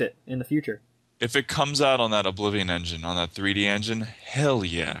expect it in the future. If it comes out on that Oblivion engine, on that 3D engine, hell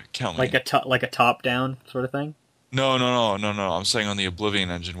yeah, count me in. Like a top-down sort of thing. No. I'm saying on the Oblivion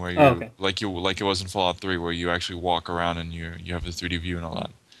engine where you okay. like it was in Fallout 3 where you actually walk around and you have the 3D view and all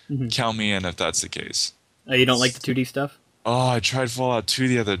that. Mm-hmm. Count me in if that's the case. Oh, you don't like the 2D stuff? Oh, I tried Fallout 2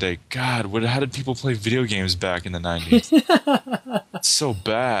 the other day. God, how did people play video games back in the 90s? It's so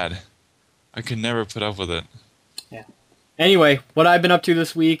bad. I could never put up with it. Yeah. Anyway, what I've been up to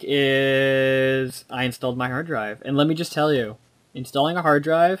this week is I installed my hard drive. And let me just tell you, installing a hard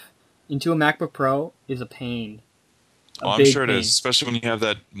drive into a MacBook Pro is a pain. I'm sure it is, especially when you have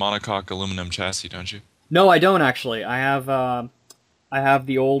that monocoque aluminum chassis, don't you? No, I don't actually. I have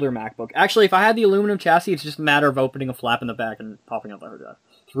the older MacBook. Actually, if I had the aluminum chassis, it's just a matter of opening a flap in the back and popping out the hard drive.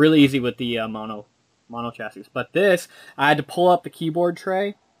 It's really easy with the mono chassis. But this, I had to pull up the keyboard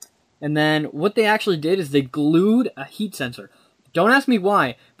tray, and then what they actually did is they glued a heat sensor. Don't ask me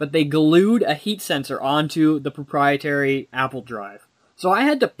why, but they glued a heat sensor onto the proprietary Apple drive. So I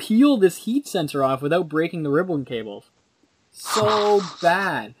had to peel this heat sensor off without breaking the ribbon cables. So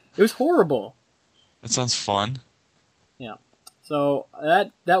bad. It was horrible. That sounds fun. Yeah. So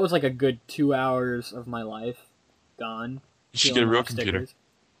that was like a good 2 hours of my life gone. You should get a real computer.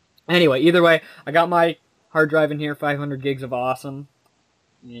 Anyway, either way, I got my hard drive in here, 500 gigs of awesome,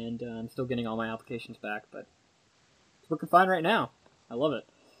 and I'm still getting all my applications back, but it's working fine right now. I love it.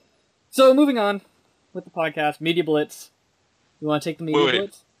 So moving on with the podcast, Media Blitz. You want to take the Media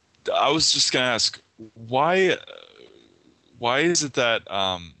Blitz? I was just gonna ask why is it that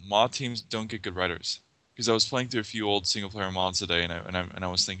mod teams don't get good writers? Because I was playing through a few old single-player mods today, and I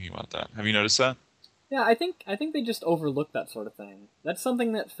was thinking about that. Have you noticed that? Yeah, I think they just overlook that sort of thing. That's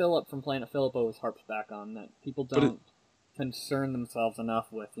something that Philip from Planet Philip always harps back on, that people don't concern themselves enough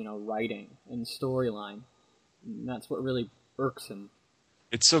with, writing and storyline. And that's what really irks him.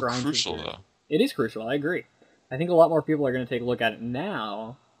 It's so crucial, though. It is crucial, I agree. I think a lot more people are going to take a look at it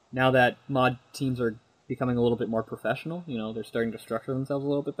now that mod teams are becoming a little bit more professional. They're starting to structure themselves a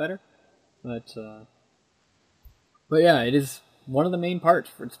little bit better. But yeah, it is one of the main parts,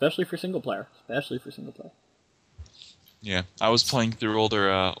 especially for single player. Yeah, I was playing through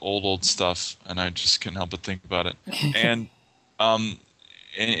older, old stuff, and I just couldn't help but think about it. And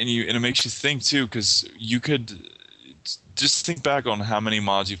it makes you think too, because you could just think back on how many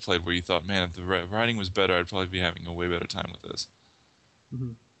mods you played where you thought, man, if the writing was better, I'd probably be having a way better time with this.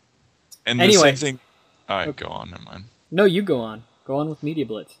 Mm-hmm. And anyway, the same thing. All right, okay. Go on. Never mind. No, you go on. Go on with Media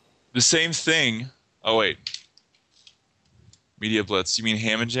Blitz. The same thing. Oh wait. Media Blitz. You mean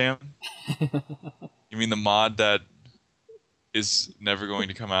Ham and Jam? You mean the mod that is never going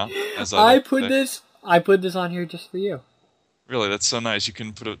to come out? As I put this on here just for you. Really, that's so nice. You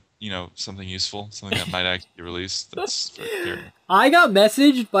can put something useful, something that might actually get released. That's very scary. I got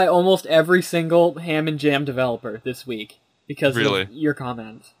messaged by almost every single Ham and Jam developer this week because of your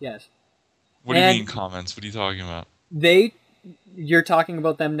comments. Yes. What do you mean comments? What are you talking about? You're talking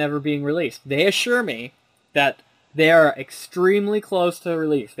about them never being released. They assure me that they are extremely close to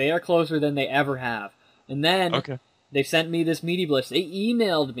release. They are closer than they ever have. And then they sent me this Media Blitz. They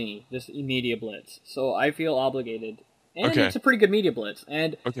emailed me this Media Blitz. So I feel obligated. And it's a pretty good Media Blitz.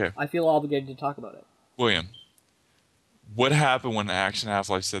 And I feel obligated to talk about it. William, what happened when Action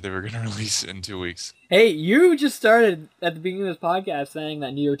Half-Life said they were going to release it in 2 weeks? Hey, you just started at the beginning of this podcast saying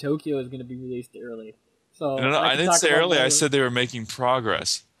that Neo Tokyo is going to be released early. So no, I didn't say early. I said they were making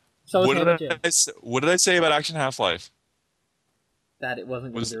progress. So what did I say about Action Half-Life? That it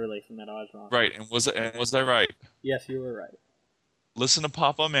wasn't going to be released, and that I was wrong. Right, and was I right? Yes, you were right. Listen to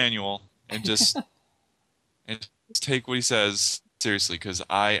Papa Manuel and just take what he says seriously, because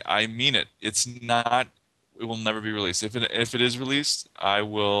I mean it. It's not. It will never be released. If it is released, I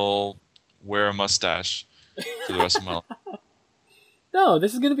will wear a mustache for the rest of my life. No,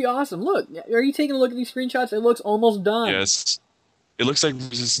 this is going to be awesome. Look, are you taking a look at these screenshots? It looks almost done. Yes. It looks like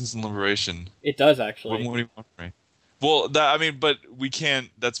Resistance and Liberation. It does, actually. What do you want from me? Well, but we can't.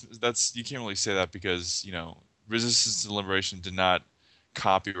 That's you can't really say that because Resistance and Liberation did not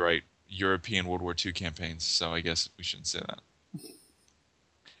copyright European World War II campaigns, so I guess we shouldn't say that.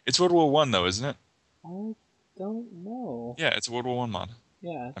 It's World War I, though, isn't it? I don't know. Yeah, it's a World War I mod.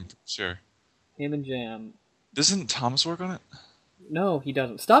 Yeah. I'm sure. Ham and Jam. Doesn't Thomas work on it? No, he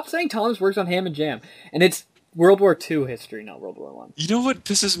doesn't. Stop saying Thomas works on Ham and Jam. And it's World War II history, not World War I. You know what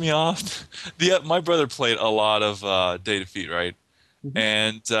pisses me off? My brother played a lot of Day Defeat, right? Mm-hmm.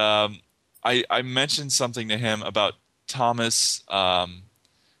 And I mentioned something to him about Thomas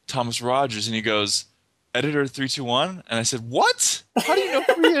Rogers, and he goes, "Editor 321," and I said, "What? How do you know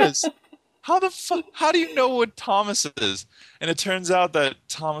who he is? How do you know what Thomas is?" And it turns out that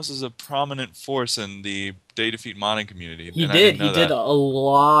Thomas is a prominent force in the Day Defeat modding community. He did a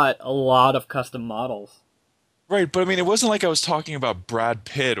lot of custom models. Right, but I mean, it wasn't like I was talking about Brad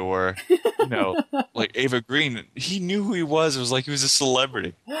Pitt or, like Ava Green. He knew who he was. It was like he was a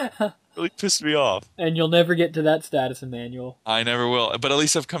celebrity. It really pissed me off. And you'll never get to that status, Emmanuel. I never will, but at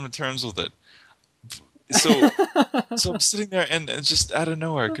least I've come to terms with it. So I'm sitting there, and just out of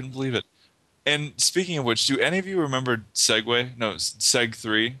nowhere, I couldn't believe it. And speaking of which, do any of you remember Seg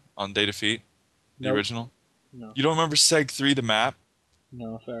 3 on Day Defeat? The original? No. You don't remember Seg 3, the map?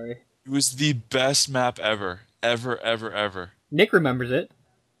 No, sorry. It was the best map ever. Ever. Nick remembers it.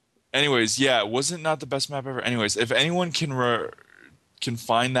 Anyways, yeah, it wasn't not the best map ever. Anyways, if anyone can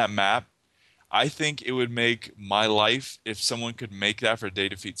find that map, I think it would make my life if someone could make that for Day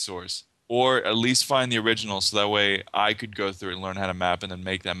Defeat Source. Or at least find the original so that way I could go through and learn how to map and then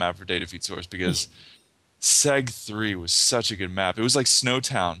make that map for Day Defeat Source because Seg 3 was such a good map. It was like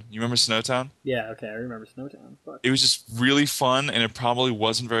Snowtown. You remember Snowtown? Yeah, okay, I remember Snowtown. Fuck. It was just really fun and it probably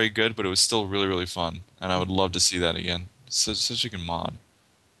wasn't very good, but it was still really, really fun. And I would love to see that again. Such a good mod.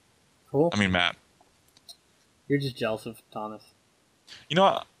 Cool. I mean, map. You're just jealous of Thomas. You know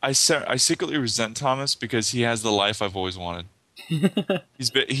what? I secretly resent Thomas because he has the life I've always wanted.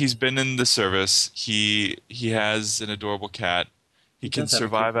 He's been in the service. He has an adorable cat. He He can does have a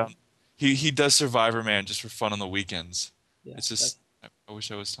survive cute out. He does Survivor Man just for fun on the weekends. Yeah. It's just I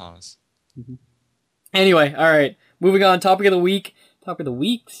wish I was Thomas. Mhm. Anyway, all right. Moving on. Topic of the week. Topic of the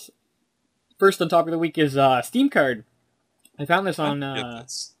weeks. First on topic of the week is Steam card. I found this I on. don't get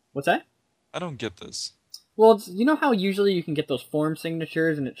this. What's that? I don't get this. Well, you know how usually you can get those form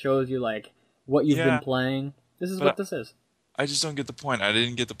signatures and it shows you like what you've been Yeah, playing. This is but what this is. I just don't get the point. I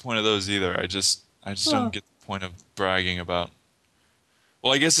didn't get the point of those either. I just don't Well, get the point of bragging about.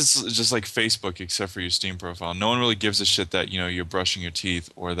 Well, I guess it's just like Facebook, except for your Steam profile. No one really gives a shit that you're brushing your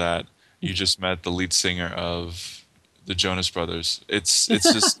teeth or that you just met the lead singer of the Jonas Brothers. It's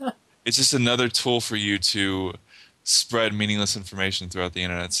just another tool for you to spread meaningless information throughout the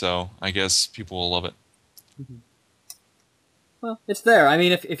internet. So I guess people will love it. well, it's there. I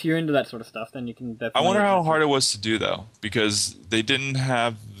mean, if you're into that sort of stuff, then you can I definitely. wonder how hard it was to do though, because they didn't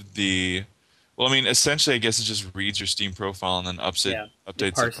have the. Well, I mean, essentially, I guess it just reads your Steam profile and then Yeah, it updates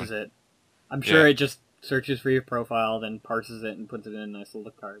it. parses it. I'm sure Yeah, it just searches for your profile, then parses it and puts it in a nice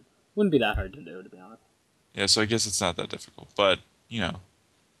little card. Wouldn't be that hard to do, to be honest. yeah. So I guess it's not that difficult, but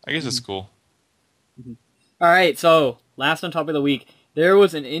I guess it's Mhm. cool. Mhm. All right, so last on top of the week, there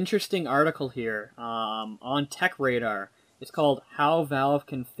was an interesting article here on Tech Radar. It's called "How Valve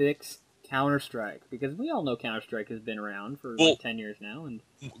Can Fix Counter Strike," because we all know Counter Strike has been around for Well, like 10 years now, and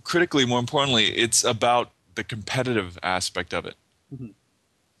critically, more importantly, it's about the competitive aspect of it. Mhm.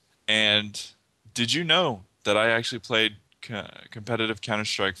 And did you know that I actually played competitive Counter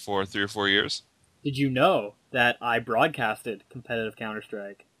Strike for 3 or 4 years? Did you know that I broadcasted competitive Counter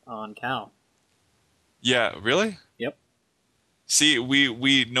Strike on Cal? Yeah, really? Yep. See,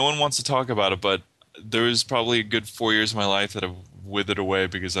 we no one wants to talk about it, but there was probably a good 4 years of my life that have withered away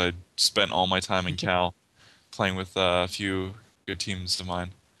because I spent all my time in Cal playing with a few good teams of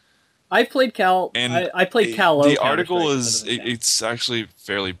mine. I played Cal. And I played Cal O the Counter article Strike, but that is doesn't count. it's actually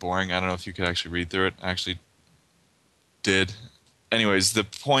fairly boring. I don't know if you could actually read through it. I actually did. Anyways, the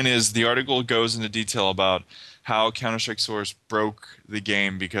point is the article goes into detail about how Counter-Strike Source broke the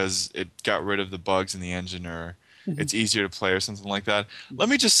game because it got rid of the bugs in the engine or it's easier to play or something like that. Let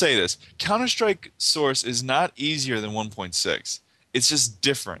me just say this. Counter-Strike Source is not easier than 1.6. It's just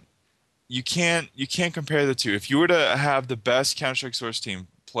different. You can't compare the two. If you were to have the best Counter-Strike Source team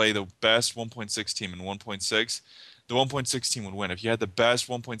play the best 1.6 team in 1.6, the 1.6 team would win. If you had the best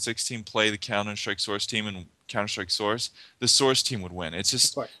 1.6 team play the Counter-Strike Source team in Counter-Strike Source, the Source team would win. It's Of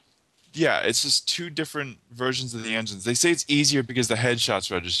just course. yeah, it's just two different versions of the engines. They say it's easier because the headshots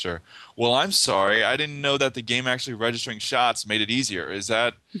register. Well, I'm sorry, I didn't know that the game actually registering shots made it easier.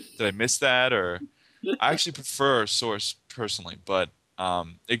 Did I miss that or I actually prefer Source personally, but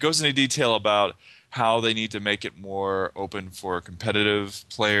it goes into detail about how they need to make it more open for competitive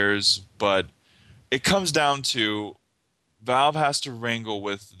players. But it comes down to Valve has to wrangle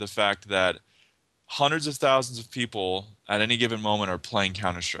with the fact that hundreds of thousands of people at any given moment are playing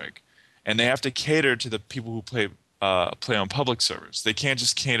Counter Strike, and they have to cater to the people who play on public servers. They can't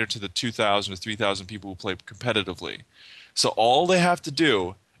just cater to the 2,000 or 3,000 people who play competitively. So all they have to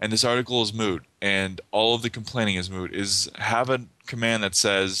do, and this article is moot, and all of the complaining is moot, is have a command that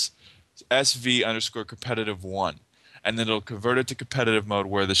says SV underscore competitive one. And then it'll convert it to competitive mode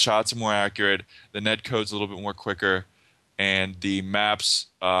where the shots are more accurate, the net code's a little bit more quicker, and the maps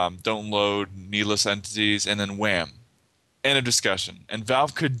don't load needless entities, and then wham, end of discussion. And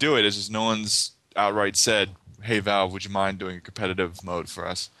Valve could do it, it's just no one's outright said, "Hey Valve, would you mind doing a competitive mode for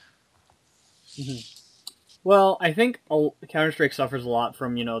us?" Mhm. Well, I think Counter Strike suffers a lot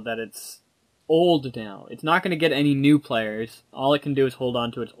from that it's old now. It's not going to get any new players. All it can do is hold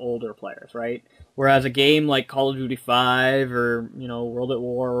on to its older players, right? Whereas a game like Call of Duty 5 or World at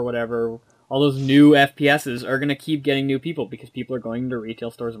War or whatever, all those new FPSs are going to keep getting new people because people are going to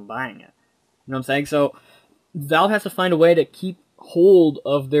retail stores and buying it. You know what I'm saying? So Valve has to find a way to keep hold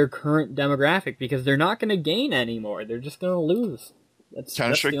of their current demographic because they're not going to gain anymore. They're just going to lose. Counter That's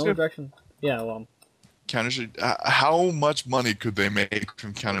the Strike only 2? direction. Yeah, well, Counter-Strike, how much money could they make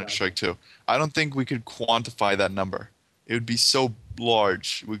from Counter-Strike 2? I don't think we could quantify that number. It would be so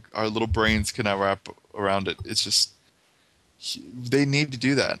large. Our little brains cannot wrap around it. It's just they need to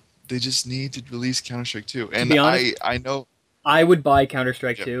do that. They just need to release Counter-Strike 2. To And be honest, I know. I would buy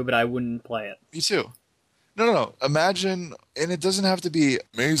Counter-Strike Yep. 2, but I wouldn't play it. Me too. No. Imagine, and it doesn't have to be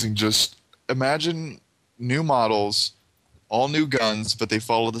amazing. Just imagine new models, all new guns, but they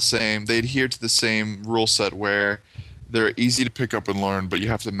follow the same. They adhere to the same rule set where they're easy to pick up and learn, but you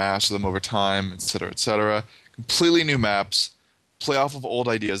have to master them over time, etc., etc. Completely new maps. Play off of old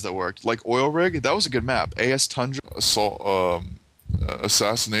ideas that worked, like Oil Rig. That was a good map. AS Tundra, Assault,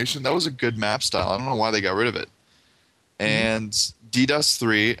 Assassination. That was a good map style. I don't know why they got rid of it. And DDoS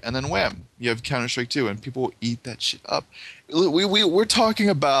 3, and then wham, you have Counter-Strike 2, and people will eat that shit up. We're talking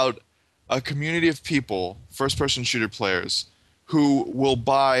about a community of people, first-person shooter players, who will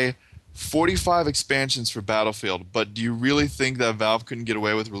buy 45 expansions for Battlefield, but do you really think that Valve couldn't get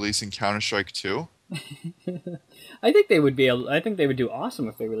away with releasing Counter-Strike 2? I think they would be. I think they would do awesome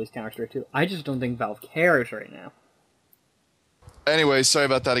if they released Counter-Strike 2. I just don't think Valve cares right now. Anyway, sorry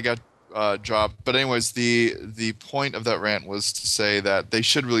about that. I got dropped. But anyways, the point of that rant was to say that they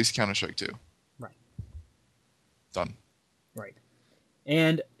should release Counter-Strike 2. Right. Done. Right.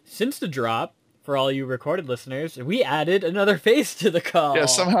 And since the drop, for all you recorded listeners, we added another face to the call. Yeah,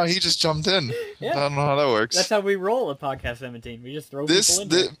 somehow he just jumped in. Yeah. I don't know how that works. That's how we roll at Podcast 17. We just throw people in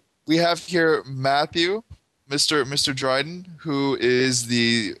there. We have here Matthew, Mr. Dryden, who is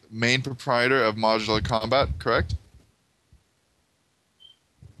the main proprietor of Modular Combat, correct?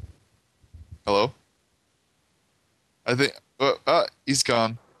 Hello? I think he's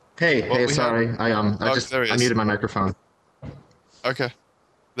gone. Hey, sorry. I muted my microphone. Okay.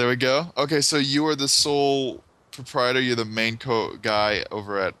 There we go. Okay, so you are the sole proprietor, you're the main guy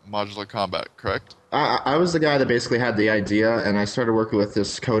over at Modular Combat, correct? I was the guy that basically had the idea, and I started working with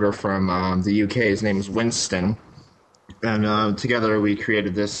this coder from the UK. His name is Winston. And together we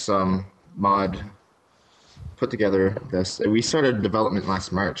created this mod, put together this. We started development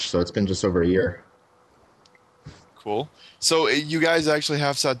last March, so it's been just over a year. Cool. So you guys actually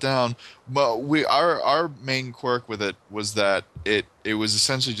have sat down, but our main quirk with it was that it was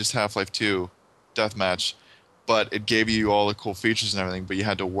essentially just Half-Life 2 deathmatch, but it gave you all the cool features and everything, but you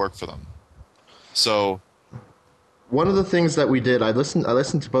had to work for them. So one of the things that we did, I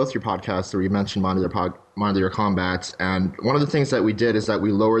listened to both your podcasts where you mentioned Modular Combat, and one of the things that we did is that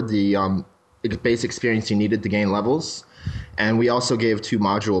we lowered the base experience you needed to gain levels. And we also gave 2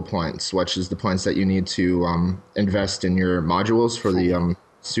 module points, which is the points that you need to invest in your modules for the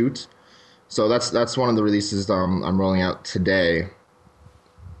suit. So that's one of the releases I'm rolling out today,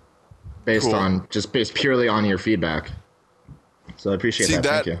 based purely on your feedback. So I appreciate that.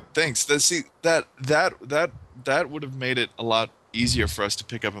 Thank you. Thanks. That would have made it a lot easier for us to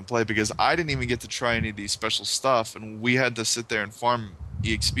pick up and play, because I didn't even get to try any of these special stuff, and we had to sit there and farm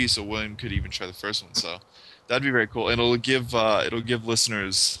EXP so William could even try the first one. So that'd be very cool. And it'll give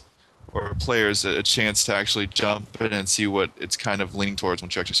listeners or players a chance to actually jump in and see what it's kind of leaning towards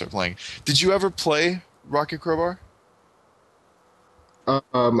once you actually start playing. Did you ever play Rocket Crowbar?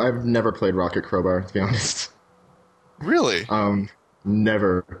 I've never played Rocket Crowbar, to be honest. Really?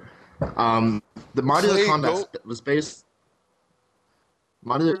 Never. The Modular Combat was based.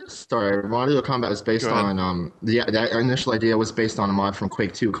 Modular Combat was based on the initial idea was based on a mod from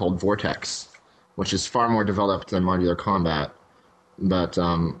Quake 2 called Vortex, which is far more developed than Modular Combat. But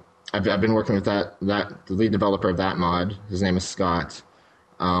I've been working with the lead developer of that mod. His name is Scott.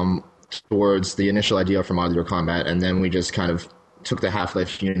 Towards the initial idea for Modular Combat, and then we just kind of took the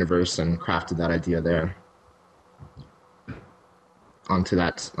Half-Life universe and crafted that idea there onto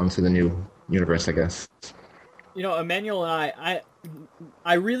the new universe, I guess. You know, Emmanuel and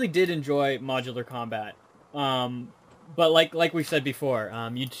I really did enjoy Modular Combat, but like we said before,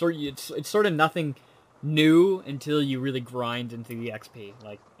 it's sort of nothing new until you really grind into the XP,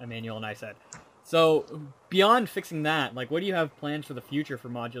 like Emmanuel and I said. So beyond fixing that, like, what do you have plans for the future for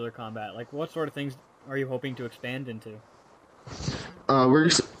Modular Combat? Like, what sort of things are you hoping to expand into? We're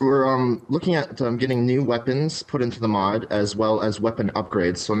looking at getting new weapons put into the mod, as well as weapon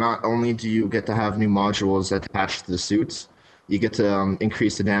upgrades. So not only do you get to have new modules attached to the suits, you get to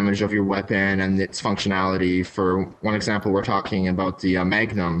increase the damage of your weapon and its functionality. For one example, we're talking about the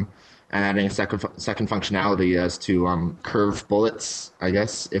Magnum, and adding a second functionality as to curve bullets, I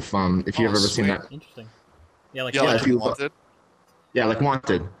guess. If you've ever seen that. Interesting. Yeah, like Wanted. Yeah, like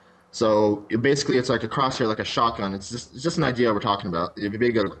Wanted. So basically, it's like a crosshair, like a shotgun. It's just an idea we're talking about. If you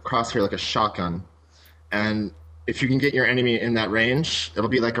make a crosshair like a shotgun, and if you can get your enemy in that range, it'll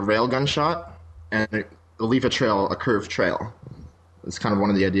be like a railgun shot, and leave a trail, a curved trail. It's kind of one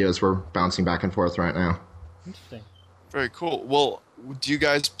of the ideas we're bouncing back and forth right now. Interesting. Very cool. Well, do you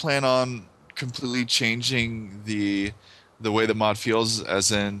guys plan on completely changing the way the mod feels,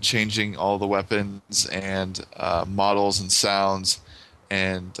 as in changing all the weapons and models and sounds,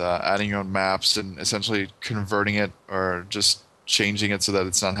 and adding your own maps and essentially converting it, or just changing it so that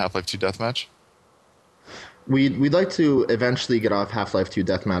it's not Half-Life 2 Deathmatch? We'd like to eventually get off Half-Life 2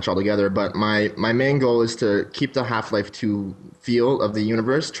 Deathmatch altogether, but my main goal is to keep the Half-Life 2 feel of the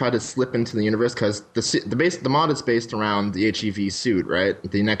universe, try to slip into the universe, because the mod is based around the HEV suit, right?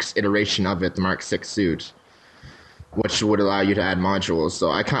 The next iteration of it, the Mark 6 suit, which would allow you to add modules.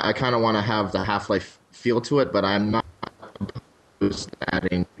 So I kind of want to have the Half-Life feel to it, but I'm not opposed to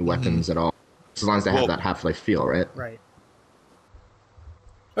adding weapons at all, as long as they have that Half-Life feel, right? Right.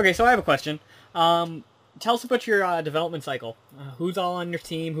 Okay, so I have a question. Tell us about your development cycle. Who's all on your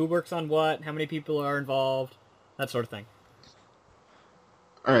team? Who works on what? How many people are involved? That sort of thing.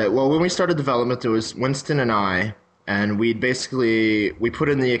 All right. Well, when we started development, it was Winston and I, and we put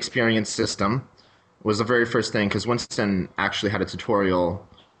in the experience system. Was the very first thing, because Winston actually had a tutorial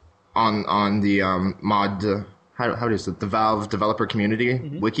on the mod. How is it? The Valve developer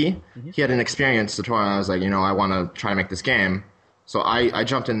community wiki. He had an experience tutorial. And I was like, I want to try to make this game. So I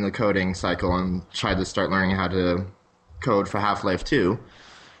jumped in the coding cycle and tried to start learning how to code for Half-Life 2.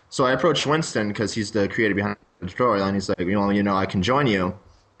 So I approached Winston, because he's the creator behind the tutorial, and he's like, I can join you,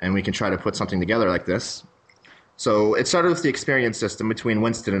 and we can try to put something together like this. So it started with the experience system between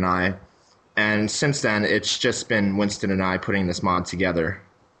Winston and I, and since then it's just been Winston and I putting this mod together.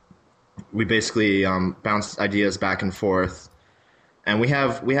 We basically bounced ideas back and forth. And we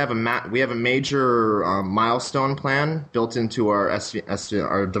have a major milestone plan built into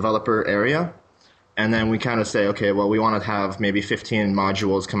our developer area, and then we kind of say, okay, well, we want to have maybe 15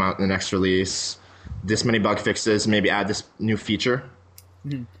 modules come out in the next release, this many bug fixes, maybe add this new feature.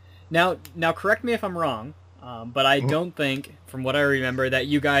 Now, correct me if I'm wrong, but I don't think, from what I remember, that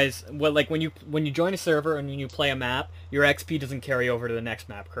you guys, when you join a server and when you play a map, your XP doesn't carry over to the next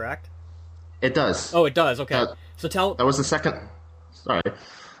map, correct? It does. Oh, it does. Okay. That was the second. Sorry.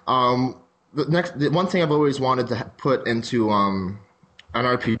 The one thing I've always wanted to put into an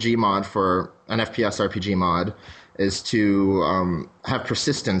RPG mod, for an FPS RPG mod, is to have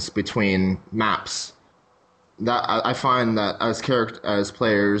persistence between maps. That I find that as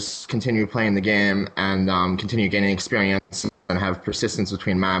players continue playing the game and continue gaining experience and have persistence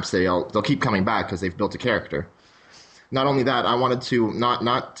between maps, they'll keep coming back because they've built a character. Not only that, I wanted to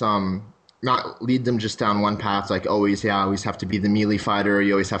not lead them just down one path, like always have to be the melee fighter,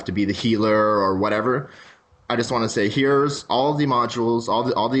 you always have to be the healer or whatever. I just want to say, here's all the modules,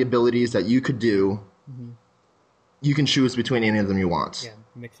 all the abilities that you could do. You can choose between any of them you want. Yeah,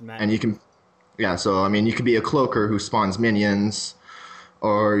 mix and match. And you can, so you could be a cloaker who spawns minions,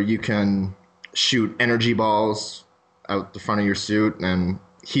 or you can shoot energy balls out the front of your suit and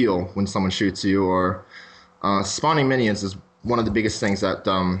heal when someone shoots you, or spawning minions is one of the biggest things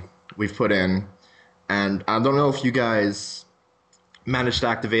that we've put in. And I don't know if you guys managed to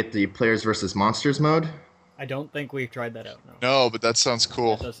activate the players versus monsters mode. I don't think we've tried that out. No, but that sounds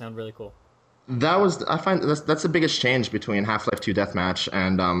cool. That does sound really cool. I find that's the biggest change between Half-Life 2 Deathmatch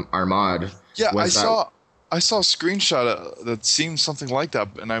and our mod. Yeah, I saw a screenshot that seemed something like that,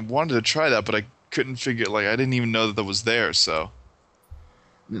 and I wanted to try that, but I couldn't figure. I didn't even know that was there. So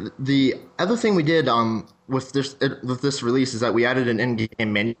the other thing we did with this release is that we added an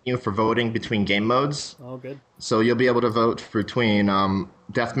in-game menu for voting between game modes. Oh, good. So you'll be able to vote between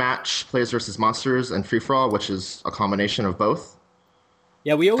Deathmatch, Players vs. Monsters, and Free-for-All, which is a combination of both.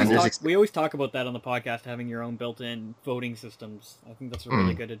 Yeah, we always talk about that on the podcast, having your own built-in voting systems. I think that's a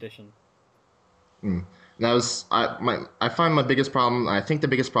really good addition. That was I find my biggest problem. I think the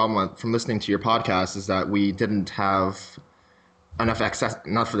biggest problem from listening to your podcast is that we didn't have enough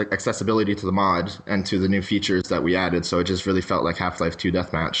accessibility to the mod and to the new features that we added. So it just really felt like Half-Life 2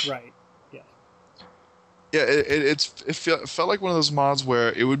 Deathmatch. Right. Yeah. Yeah, it felt like one of those mods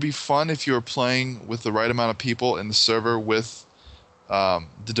where it would be fun if you were playing with the right amount of people in the server with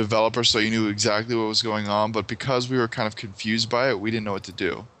the developer, so you knew exactly what was going on. But because we were kind of confused by it, we didn't know what to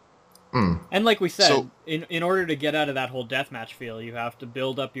do. And like we said, in order to get out of that whole deathmatch feel, you have to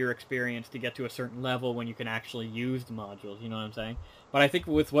build up your experience to get to a certain level when you can actually use the modules, you know what I'm saying? But I think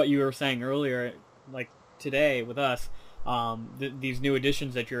with what you were saying earlier, like today with us, these new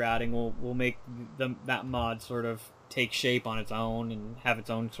additions that you're adding will make that mod sort of take shape on its own and have its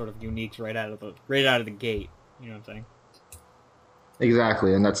own sort of uniques right out of the gate, you know what I'm saying?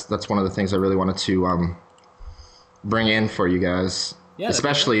 Exactly, and that's one of the things I really wanted to bring in for you guys. Yeah, that'd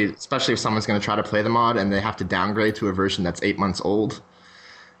be great. Especially if someone's going to try to play the mod and they have to downgrade to a version that's 8 months old.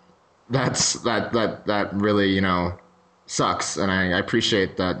 That really, sucks. And I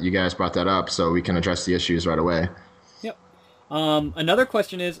appreciate that you guys brought that up so we can address the issues right away. Yep. Another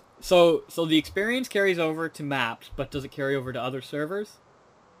question is, so the experience carries over to maps, but does it carry over to other servers?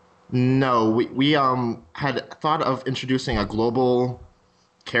 No, we had thought of introducing a global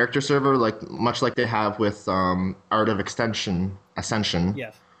character server, like much like they have with Art of Extension Ascension.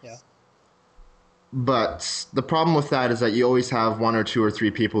 Yes. Yeah. But the problem with that is that you always have one or two or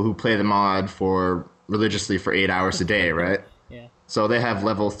three people who play the mod for religiously for 8 hours a day, right? Yeah. So they have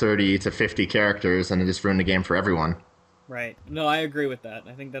level 30 to 50 characters, and it just ruined the game for everyone. Right. No, I agree with that.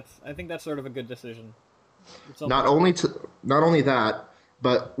 I think that's sort of a good decision. Not only that,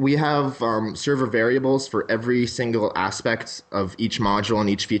 but we have server variables for every single aspect of each module and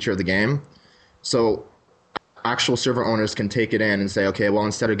each feature of the game. So actual server owners can take it in and say, okay, well,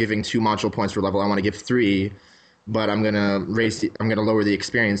 instead of giving 2 module points per level, I want to give 3, but I'm gonna lower the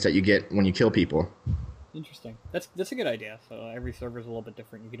experience that you get when you kill people. Interesting. That's a good idea. So every server is a little bit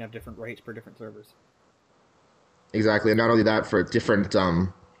different. You can have different rates per different servers. Exactly, and not only that, for different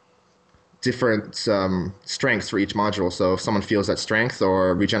strengths for each module. So if someone feels that strength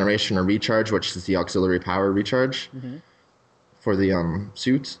or regeneration or recharge, which is the auxiliary power recharge for the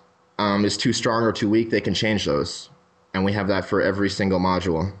suit, is too strong or too weak, they can change those. And we have that for every single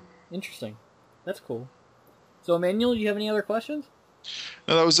module. Interesting. That's cool. So, Emmanuel, do you have any other questions?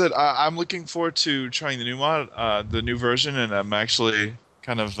 No, that was it. I'm looking forward to trying the new mod, the new version, and I'm actually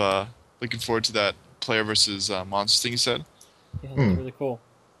kind of looking forward to that player versus monsters thing you said. Yeah, that's really cool.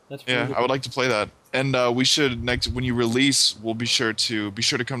 That's really Yeah, cool. I would like to play that. And we should when you release, we'll be sure to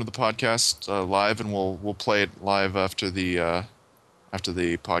come to the podcast live, and we'll play it live after the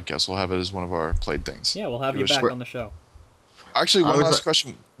podcast. We'll have it as one of our played things. Yeah, we'll have you back on the show. Actually, one last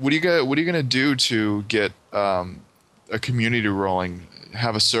question: what are you gonna do to get a community rolling?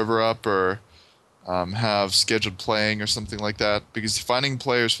 Have a server up, or have scheduled playing, or something like that? Because finding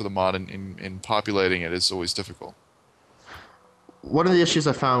players for the mod and populating it is always difficult. One of the issues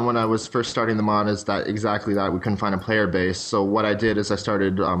I found when I was first starting the mod is that we couldn't find a player base. So what I did is I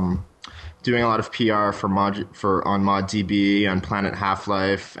started doing a lot of PR on ModDB and Planet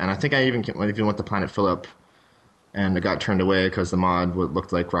Half-Life, and I think I even went to Planet Phillip, and it got turned away because the mod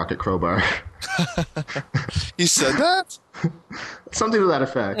looked like Rocket Crowbar. You said that? Something to that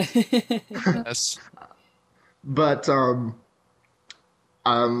effect. Yes. But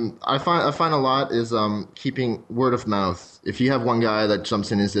I find a lot is keeping word of mouth. If you have one guy that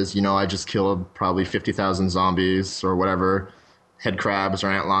jumps in and says, I just killed probably 50,000 zombies or whatever, head crabs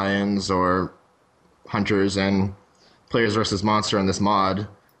or ant lions or hunters and players versus monster in this mod,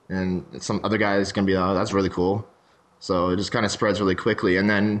 and some other guy is going to be, oh, that's really cool. So it just kind of spreads really quickly. And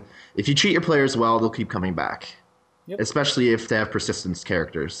then if you treat your players well, they'll keep coming back. Yep. Especially if they have persistence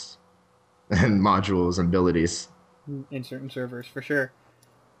characters and modules and abilities. In certain servers, for sure.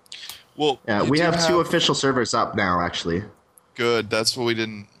 Well, yeah, we have 2 official servers up now, actually. Good. That's what we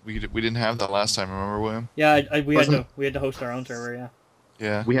didn't have that last time. Remember, William? Yeah, we had to host our own server. Yeah.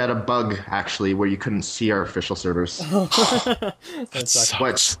 Yeah. We had a bug actually where you couldn't see our official servers. That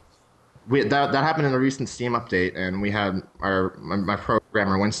sucks. That happened in a recent Steam update, and we had my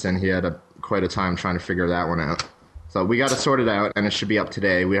programmer Winston. He had quite a time trying to figure that one out. So we got it sorted out, and it should be up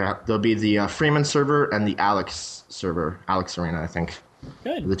today. There'll be the Freeman server and the Alex server, Alex Arena, I think.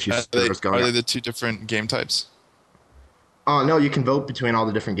 Good. The 2 servers going. Are they the 2 different game types? Oh no, you can vote between all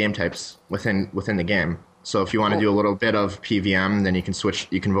the different game types within the game. So if you want to do a little bit of PVM, then you can switch.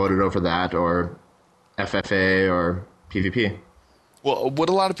 You can vote it over that, or FFA, or PvP. Well, what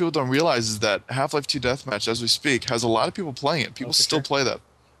a lot of people don't realize is that Half-Life 2 Deathmatch, as we speak, has a lot of people playing it. People still play that.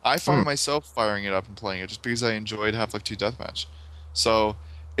 I find myself firing it up and playing it just because I enjoyed Half-Life 2 Deathmatch. So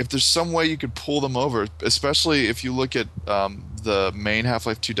if there's some way you could pull them over, especially if you look at the main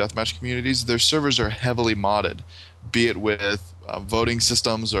Half-Life 2 Deathmatch communities, their servers are heavily modded, be it with voting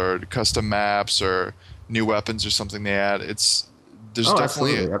systems or custom maps or new weapons or something they add. There's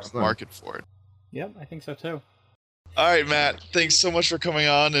definitely a market for it. Yep, I think so too. All right, Matt, thanks so much for coming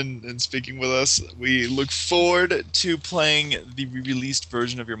on and speaking with us. We look forward to playing the re-released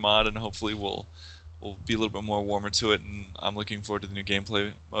version of your mod, and hopefully we'll be a little bit more warmer to it, and I'm looking forward to the new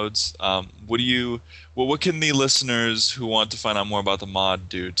gameplay modes. What can the listeners who want to find out more about the mod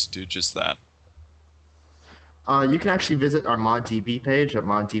do to do just that? You can actually visit our ModDB page at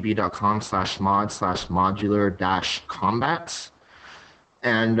moddb.com/mod/modular-combat.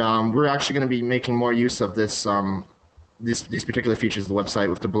 And we're actually going to be making more use of these particular features of the website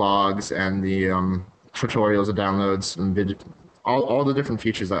with the blogs and the tutorials and downloads and all the different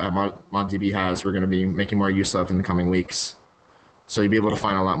features that ModDB has, we're going to be making more use of in the coming weeks. So you'll be able to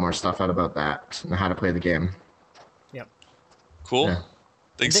find a lot more stuff out about that and how to play the game. Yep. Cool. Yeah.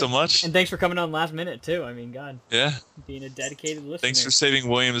 Thanks so much. And thanks for coming on last minute too. I mean, God. Yeah. Being a dedicated listener. Thanks for saving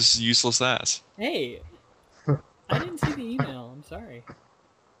William's useless ass. Hey, I didn't see the email. I'm sorry.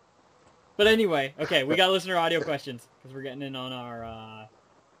 But anyway, okay, we got listener audio questions because we're getting in on our.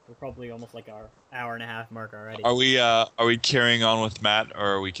 We're probably almost like our hour and a half mark already. Are we carrying on with Matt or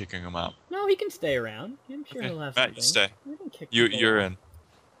are we kicking him out? No, he can stay around. I'm sure Okay. he'll have Matt, something. you stay. We can kick You're people in.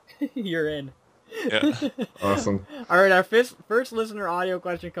 You're in. Yeah. Awesome. All right, our first listener audio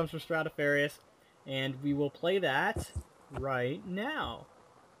question comes from Stratafarius, and we will play that right now.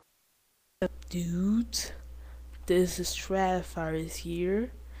 Dudes, this is Stratafarius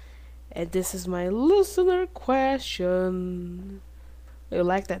here, and this is my listener question. You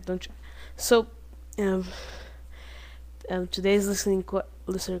like that, don't you? So, today's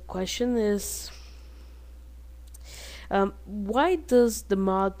listener question is, why does the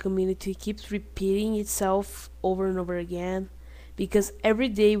mod community keeps repeating itself over and over again? Because every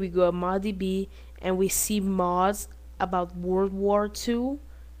day we go to ModDB and we see mods about World War II.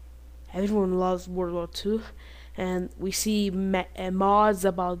 Everyone loves World War II. And we see mods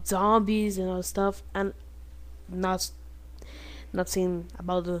about zombies and all stuff. And not saying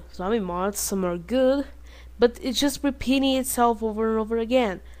about the zombie mods, some are good. But it's just repeating itself over and over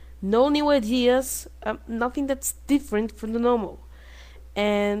again. No new ideas, nothing that's different from the normal.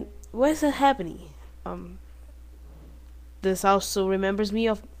 And why is that happening? This also remembers me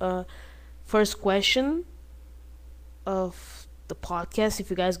of first question of the podcast. If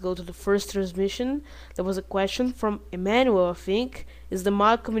you guys go to the first transmission, there was a question from Emmanuel, I think. Is the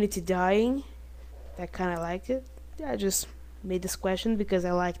mod community dying? I kind of like it. I just made this question because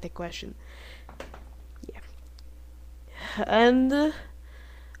I like the question. Yeah. And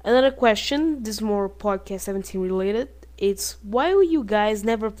another question, this is more podcast 17 related. It's why will you guys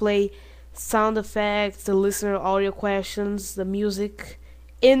never play sound effects, the listener audio questions, the music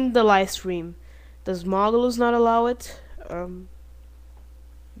in the live stream? Does Modulus not allow it? Damn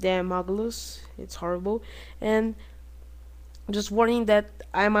Modulus, it's horrible. And just warning that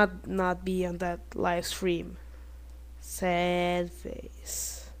I might not be on that live stream. Sad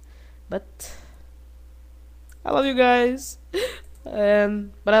face. But I love you guys.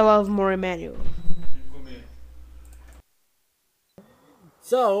 But I love more Emmanuel.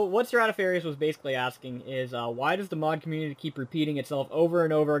 So, what Stratafarius was basically asking is, why does the mod community keep repeating itself over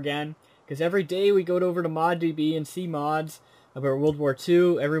and over again? Because every day we go over to ModDB and see mods about World War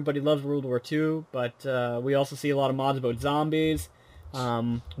II. Everybody loves World War II, but we also see a lot of mods about zombies.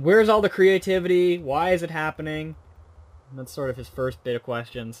 Where's all the creativity? Why is it happening? And that's sort of his first bit of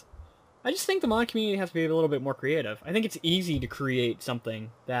questions. I just think the mod community has to be a little bit more creative. I think it's easy to create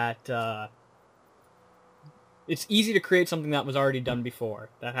something that... It's easy to create something that was already done before,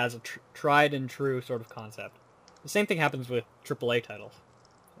 that has a tried and true sort of concept. The same thing happens with AAA titles.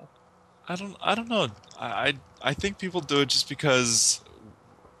 So. I don't know. I think people do it just because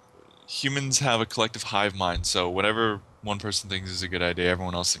humans have a collective hive mind. So whatever one person thinks is a good idea,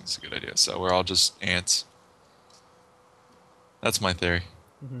 everyone else thinks is a good idea. So we're all just ants. That's my theory.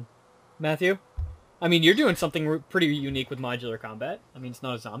 Mm-hmm. Matthew? I mean, you're doing something pretty unique with modular combat. I mean, it's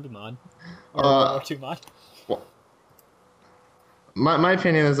not a zombie mod. Or a World War II mod. Well, my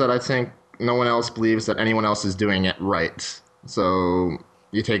opinion is that I think no one else believes that anyone else is doing it right. So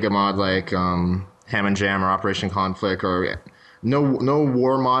you take a mod like Ham and Jam or Operation Conflict, or no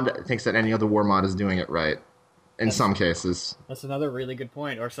war mod thinks that any other war mod is doing it right. In some cases. That's another really good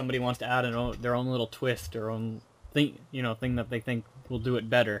point. Or somebody wants to add their own little twist, their own thing that they think will do it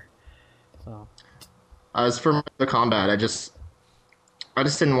better. So. As for the combat, I just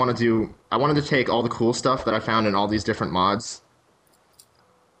didn't want to do... I wanted to take all the cool stuff that I found in all these different mods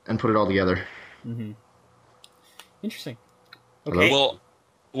and put it all together. Mm-hmm. Interesting. Okay.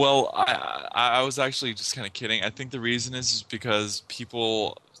 Well, I was actually just kind of kidding. I think the reason is because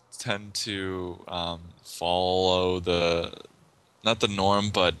people tend to follow not the norm,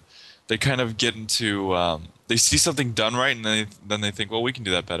 but they kind of get into... they see something done right, and then they think, well, we can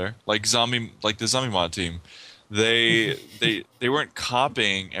do that better. Like the zombie mod team. They weren't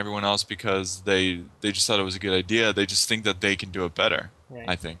copying everyone else because they just thought it was a good idea. They just think that they can do it better. Right.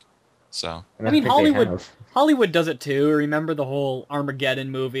 I think so. I mean, Hollywood does it too. Remember the whole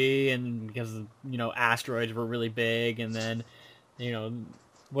Armageddon movie, and because asteroids were really big, and then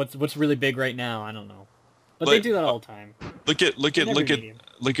what's really big right now? I don't know, but they do that all the time. Look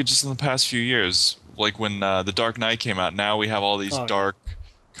at just in the past few years, like when The Dark Knight came out. Now we have all these dark,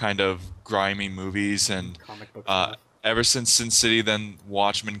 kind of grimy movies and comic book ever since Sin City, then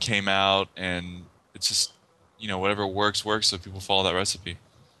Watchmen came out, and it's just, whatever works, so people follow that recipe.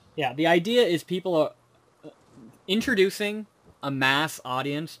 Yeah, the idea is people are introducing a mass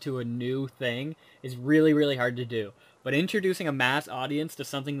audience to a new thing is really, really hard to do. But introducing a mass audience to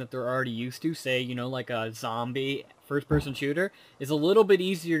something that they're already used to, say, like a zombie first-person shooter, is a little bit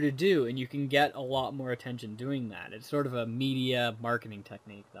easier to do, and you can get a lot more attention doing that. It's sort of a media marketing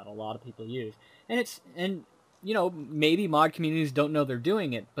technique that a lot of people use. And maybe mod communities don't know they're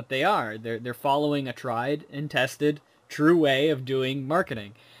doing it, but they are. They're following a tried and tested, true way of doing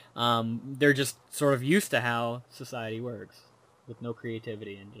marketing. They're just sort of used to how society works, with no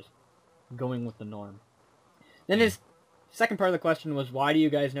creativity and just going with the norm. Then his second part of the question was, why do you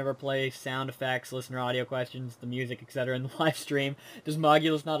guys never play sound effects, listener audio questions, the music, etc. in the live stream? Does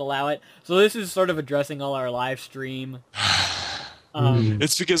Modulus not allow it? So this is sort of addressing all our live stream.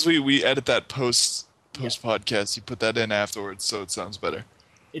 It's because we edit that post podcast. You put that in afterwards, so it sounds better.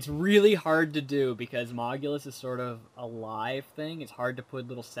 It's really hard to do because Modulus is sort of a live thing. It's hard to put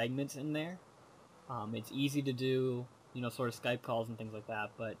little segments in there. It's easy to do, sort of Skype calls and things like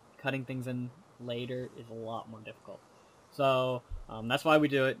that, but cutting things in later is a lot more difficult. So that's why we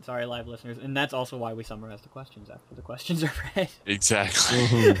do it. Sorry, live listeners. And that's also why we summarize the questions after the questions are read.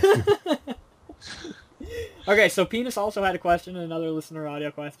 Exactly. Okay, so Penis also had a question, another listener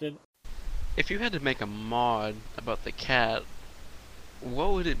audio question. If you had to make a mod about the cat,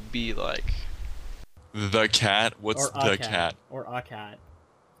 what would it be like? The cat? What's the cat? Or a cat.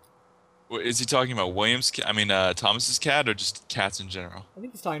 Is he talking about Thomas's cat, or just cats in general? I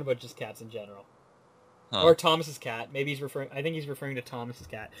think he's talking about just cats in general. Huh. Or Thomas's cat. Maybe I think he's referring to Thomas's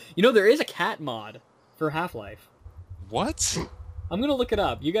cat. There is a cat mod for Half-Life. What? I'm gonna look it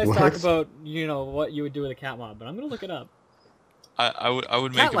up. You guys talk about, what you would do with a cat mod, but I'm gonna look it up. I would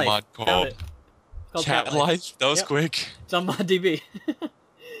Cat make Life. a mod called Cat Life? That was quick. It's on ModDB.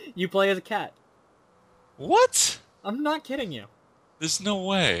 You play as a cat. What? I'm not kidding you. There's no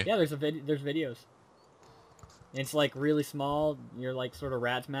way. Yeah, there's videos. It's like really small. You're like sort of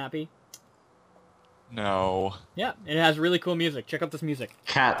Rats mappy. No. Yeah, and it has really cool music. Check out this music.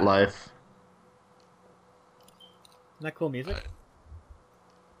 Cat life. Isn't that cool music?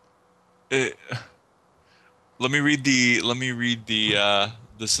 Let me read the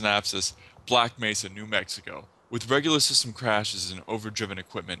synopsis. Black Mesa, New Mexico. With regular system crashes and overdriven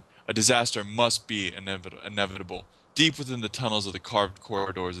equipment, a disaster must be inevitable. Deep within the tunnels of the carved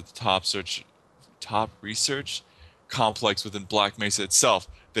corridors of the top research complex within Black Mesa itself,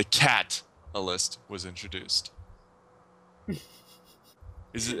 the Cat-List was introduced.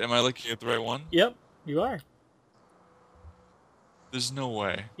 Am I looking at the right one? Yep, you are. There's no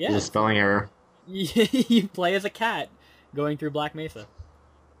way. Yeah. It's a spelling error. You play as a cat going through Black Mesa.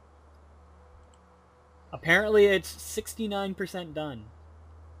 Apparently it's 69% done.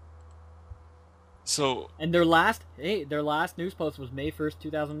 So, and their last news post was May 1st,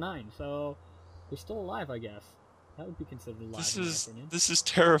 2009. So they're still alive, I guess. That would be considered alive. This is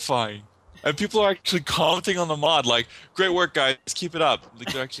terrifying. And people are actually commenting on the mod like, "Great work, guys. Keep it up."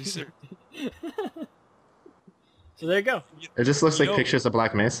 Like, they're actually serious. So there you go. It just looks like pictures of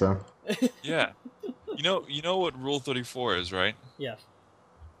Black Mesa. Yeah. You know what Rule 34 is, right? Yes.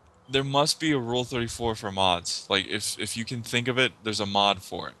 There must be a Rule 34 for mods. Like, if you can think of it, there's a mod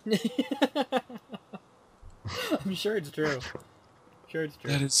for it. I'm sure it's true.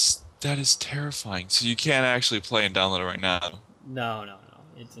 That is terrifying. So you can't actually play and download it right now. No.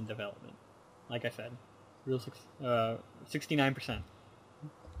 It's in development. Like I said, 69%.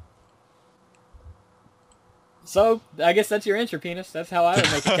 So I guess that's your answer, Penis. That's how I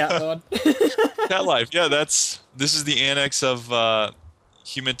would make a cat mod. Cat Life. Yeah, this is the annex of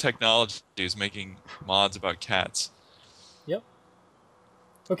human technology is making mods about cats. Yep.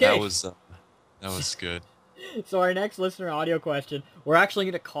 Okay. That was good. So our next listener audio question, we're actually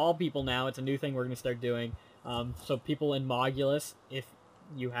going to call people now. It's a new thing we're going to start doing. So people in Modulus, if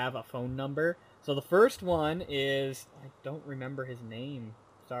you have a phone number. So the first one is, I don't remember his name.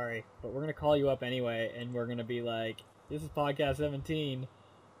 Sorry. But we're going to call you up anyway, and we're going to be like, this is Podcast 17.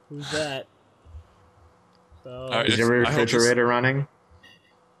 Who's that? So, is your refrigerator running?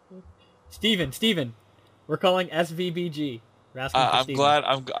 Steven. We're calling SVBG. I'm glad.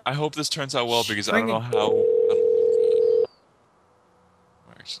 I hope this turns out well because I don't know how. We're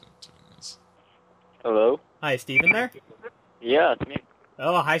actually doing this. Hello? Hi, Steven there? Yeah, it's me.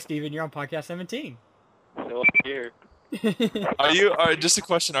 Oh, hi, Steven. You're on Podcast 17. Still here. Just a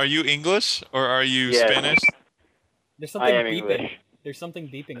question. Are you English or are you Spanish? There's something I am beeping. English. There's something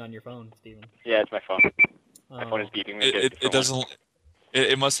beeping on your phone, Steven. Yeah, it's my phone. My phone is beeping me. It doesn't.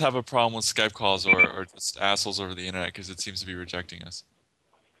 It must have a problem with Skype calls or just assholes over the internet because it seems to be rejecting us.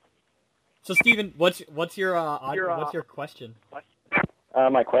 So Steven, what's your what's your question?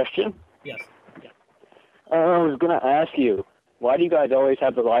 My question? Yes. I was gonna ask you, why do you guys always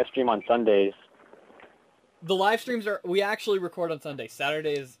have the live stream on Sundays? The live streams we actually record on Sunday.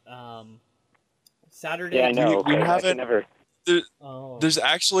 Saturdays Saturday. Yeah, I know. We okay, I haven't- can never. Oh. There's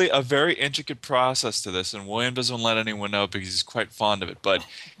actually a very intricate process to this, and William doesn't let anyone know because he's quite fond of it. But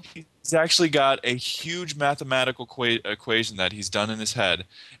he's actually got a huge mathematical equation that he's done in his head,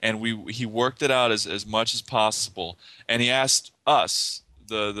 and he worked it out as much as possible. And he asked us,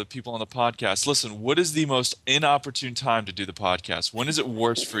 the people on the podcast, listen, what is the most inopportune time to do the podcast? When is it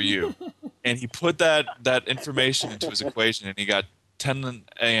worst for you? And he put that information into his equation, and he got 10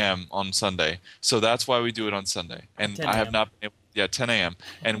 a.m. on Sunday. So that's why we do it on Sunday. And 10 I have a.m. not been able, 10 a.m.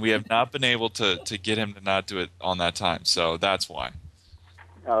 And we have not been able to get him to not do it on that time. So that's why.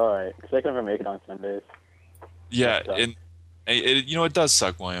 All right, because I can never make it on Sundays. Yeah, That sucks. and it does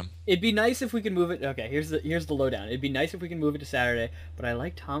suck, William. It'd be nice if we could move it. Okay, here's the lowdown. It'd be nice if we could move it to Saturday, but I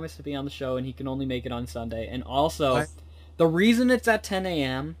like Thomas to be on the show, and he can only make it on Sunday. And also, What? the reason it's at 10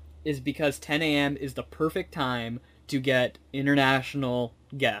 a.m. is because 10 a.m. is the perfect time to get international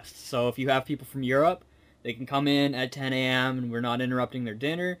guests. So if you have people from Europe, they can come in at 10 a.m. and we're not interrupting their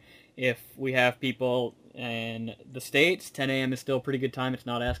dinner. If we have people in the States, 10 a.m. is still a pretty good time. It's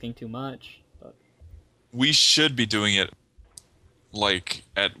not asking too much. But We should be doing it like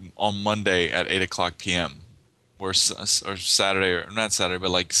on Monday at 8:00 p.m. or Saturday, or not Saturday, but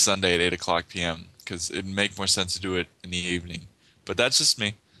like Sunday at 8:00 p.m. because it'd make more sense to do it in the evening. But that's just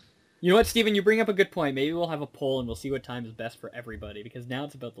me. you know what, Steven? You bring up a good point. Maybe we'll have a poll and we'll see what time is best for everybody, because now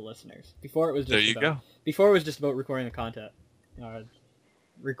it's about the listeners. Before it was just There you go. Before it was just about recording the content,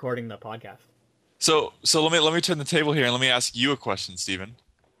 recording the podcast. So let me turn the table here and let me ask you a question, Steven.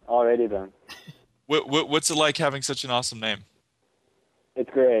 Alrighty then. What's it like having such an awesome name? It's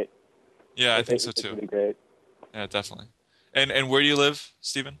great. Yeah, I think so It's too. really great. Yeah, definitely. And where do you live,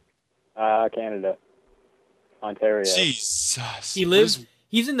 Steven? Canada. Ontario. Jesus. He lives.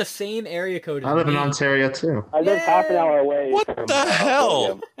 He's in the same area code as I live in me. Ontario too. I live half an hour away. What from, the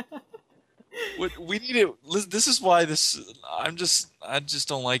hell? William. We need to. This is why this. I just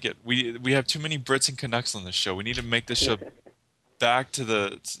don't like it. We have too many Brits and Canucks on this show. We need to make this show back to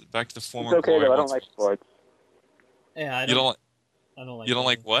the former It's okay glory. though. I don't once like was. sports. Yeah, I You don't. don't like. You don't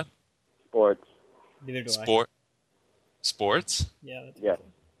like what? Sports. Neither do Sports? I. Yeah. That's Yeah.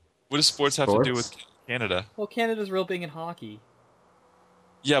 What does sports have to do with Canada? Well, Canada's real big in hockey.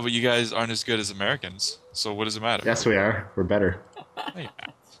 Yeah, but you guys aren't as good as Americans. So what does it matter? Yes, we are. We're better. Hey,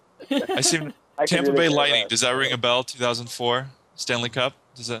 I seem I can Tampa really Bay care Lightning. less. Does that ring a bell? 2004 Stanley Cup.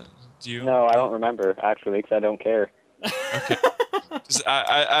 Do you? No, I don't remember actually, because I don't care. 'Cause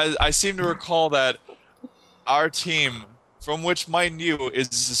I seem to recall that our team, from which mind you is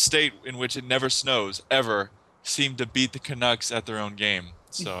a state in which it never snows ever, seemed to beat the Canucks at their own game.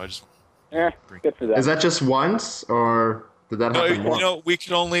 So I just Good for them. Is that just once, or did that no, happen you more? know we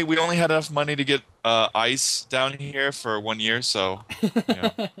only had enough money to get ice down here for 1 year, so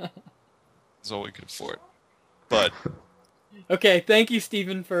that's all we could afford. But Okay, thank you,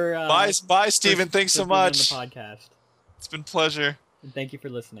 Stephen, for bye, Steven. Thanks so for being on much. the podcast. It's been a pleasure. And thank you for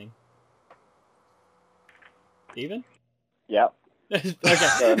listening. Stephen? Yep. Okay.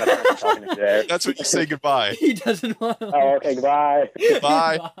 Sorry, my friend was talking to there. That's when you say goodbye. He doesn't want to. Oh, okay. Goodbye.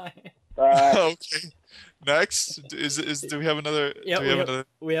 Bye. Bye. Bye. Okay. Next, do we have another? Yeah, do we have another?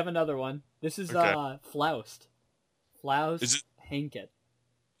 we have another one. This is Okay. Flaust. Flaust Is it- Hankett.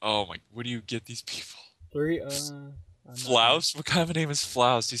 Oh my! Where do you get these people? I'm not- Flaust? What kind of a name is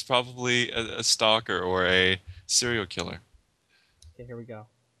Flaust? He's probably a stalker or a serial killer. Okay, here we go.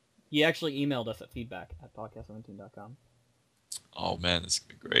 He actually emailed us at feedback@podcast17.com. Oh man, this is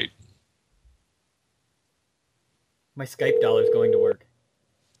gonna be great. My Skype dollar's going to work.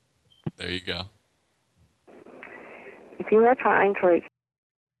 There you go. If you are trying to reach,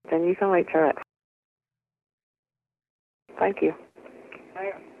 then you can reach her at. Thank you.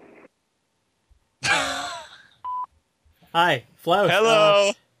 Hi, Flaust.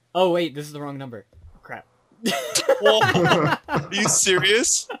 Hello. Oh wait, this is the wrong number. Oh, crap. Whoa. Are you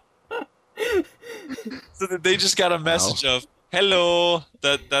serious? So that they just got a message of hello.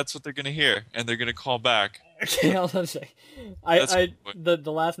 That's what they're gonna hear, and they're gonna call back. Okay, hold on a sec. The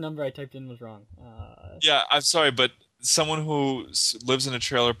last number I typed in was wrong. Yeah, I'm sorry, but someone who lives in a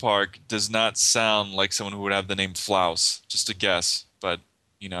trailer park does not sound like someone who would have the name Flaus. Just a guess, but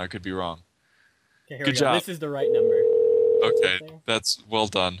I could be wrong. Okay, here Good we go. job. This is the right number. Okay, There. that's well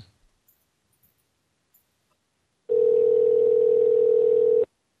done.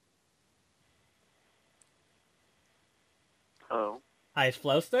 Hi, is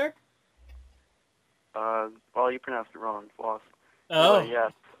Flouse there? Well, you pronounced it wrong, Floss. Oh.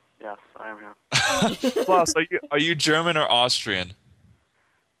 Yes, I am here. Klaus, are you German or Austrian?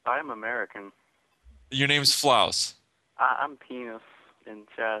 I am American. Your name's Flaus. I'm Penis in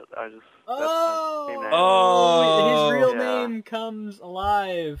chat. That's Oh, my name. his real Yeah. name comes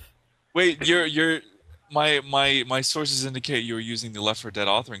alive. Wait, my sources indicate you were using the Left 4 Dead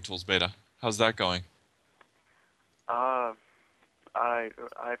authoring tools beta. How's that going?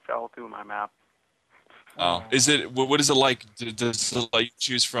 I fell through my map. Oh, is it? What is it like? Does it let you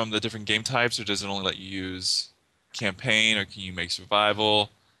choose from the different game types, or does it only let you use campaign, or can you make survival?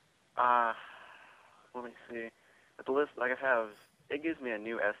 Let me see. At the list, it gives me a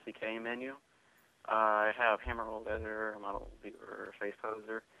new SDK menu. I have Hammer Roll Editor, Model Viewer, Face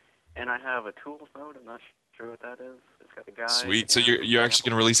Poser, and I have a Tools mode. I'm not sure what that is. It's got a guide. Sweet. So you're actually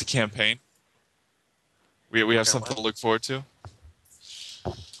going to release a campaign? We have something to look forward to?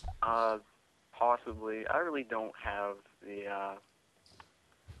 Possibly. I really don't have the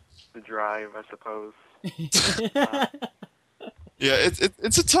drive, I suppose. Yeah,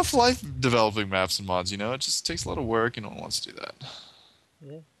 it's a tough life developing maps and mods, you know? It just takes a lot of work, and no one wants to do that.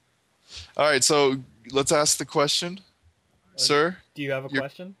 Yeah. All right, so let's ask the question. Sir? Do you have a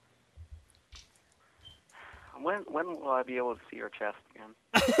question? When will I be able to see your chest again?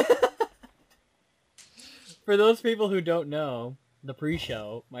 For those people who don't know, the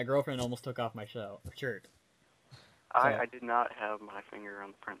pre-show, my girlfriend almost took off my shirt. I did not have my finger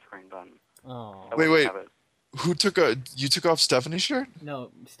on the print screen button. Oh. Wait. You took off Stephanie's shirt?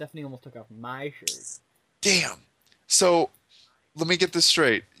 No, Stephanie almost took off my shirt. Damn. So, let me get this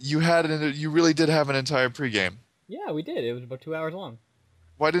straight. You really did have an entire pregame. Yeah, we did. It was about 2 hours long.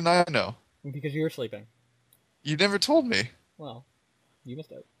 Why didn't I know? Because you were sleeping. You never told me. Well, you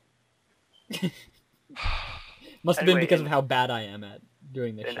missed out. Must have been because of how bad I am at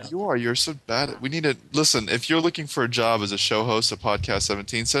doing this show. You're so bad at. We need to listen. If you're looking for a job as a show host at Podcast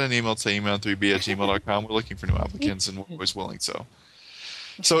 17, send an email to email3b@gmail.com. We're looking for new applicants, and we're always willing. So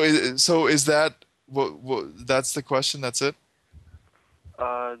is that what? That's the question. That's it.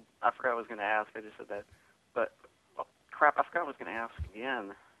 I forgot what I was going to ask. I just said that, but crap! I forgot what I was going to ask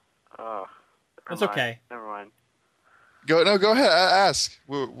again. That's okay. Never mind. Go ahead. Ask.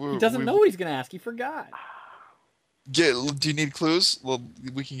 He doesn't know what he's going to ask. He forgot. Do you need clues? Well,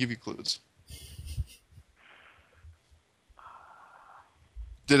 we can give you clues.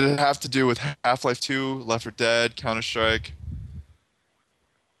 Did it have to do with Half-Life 2, Left 4 Dead, Counter-Strike?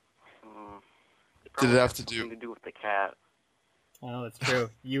 Did it have to do with the cat? Oh, that's true.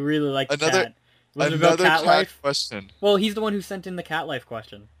 You really like the another cat. Was it about another cat life? question? Well, he's the one who sent in the cat life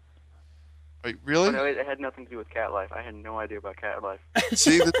question. Wait, really? Oh, no, it had nothing to do with cat life. I had no idea about cat life.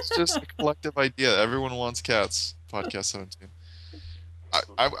 See, this is just a collective idea. Everyone wants cats. Podcast 17.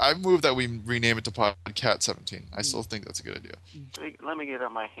 I moved that we rename it to Podcast 17. I still think that's a good idea. Let me get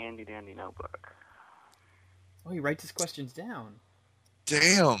out my handy dandy notebook. Oh, he writes his questions down.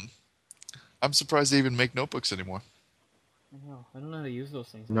 Damn. I'm surprised they even make notebooks anymore. I don't know how to use those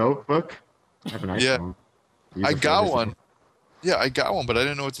things. Notebook? I have an iPhone. Yeah. I got one. Yeah, I got one, but I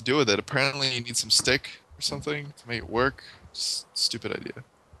didn't know what to do with it. Apparently, you need some stick or something to make it work. Stupid idea.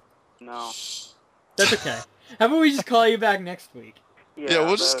 No. That's okay. How about we just call you back next week? Yeah,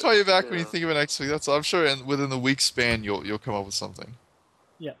 we'll just call you back when you think of it next week. That's all. I'm sure within the week span, you'll come up with something.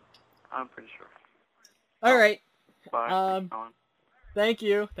 Yeah. I'm pretty sure. All right. Bye. Thank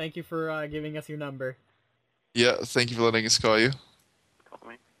you. Thank you for giving us your number. Yeah, thank you for letting us call you. Call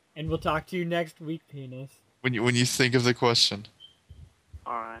me. And we'll talk to you next week, Penis. When you think of the question.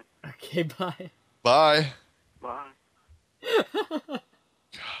 All right. Okay, bye. Bye. Bye.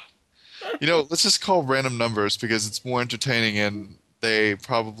 You know, let's just call random numbers because it's more entertaining and they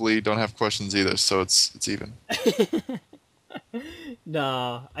probably don't have questions either, so it's even.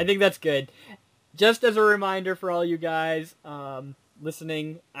 No, I think that's good. Just as a reminder for all you guys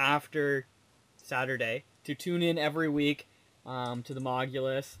listening after Saturday to tune in every week to the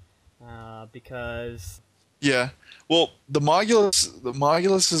Modulus because... Yeah, well, the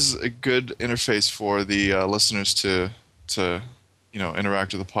Modulus is a good interface for the listeners to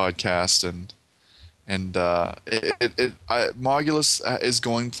interact with the podcast and Modulus is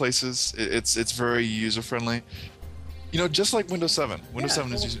going places. It's very user friendly. You know, just like Windows 7. Windows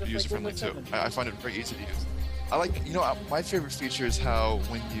 7 is user friendly too. I find it very easy to use. I like, my favorite feature is how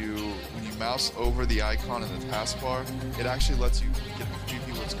when you mouse over the icon in the taskbar, it actually lets you get the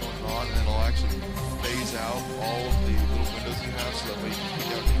preview what's going on, and it'll actually phase out all of the little windows you have, so that way you can pick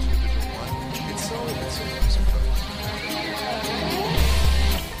out each individual one. It's so user friendly.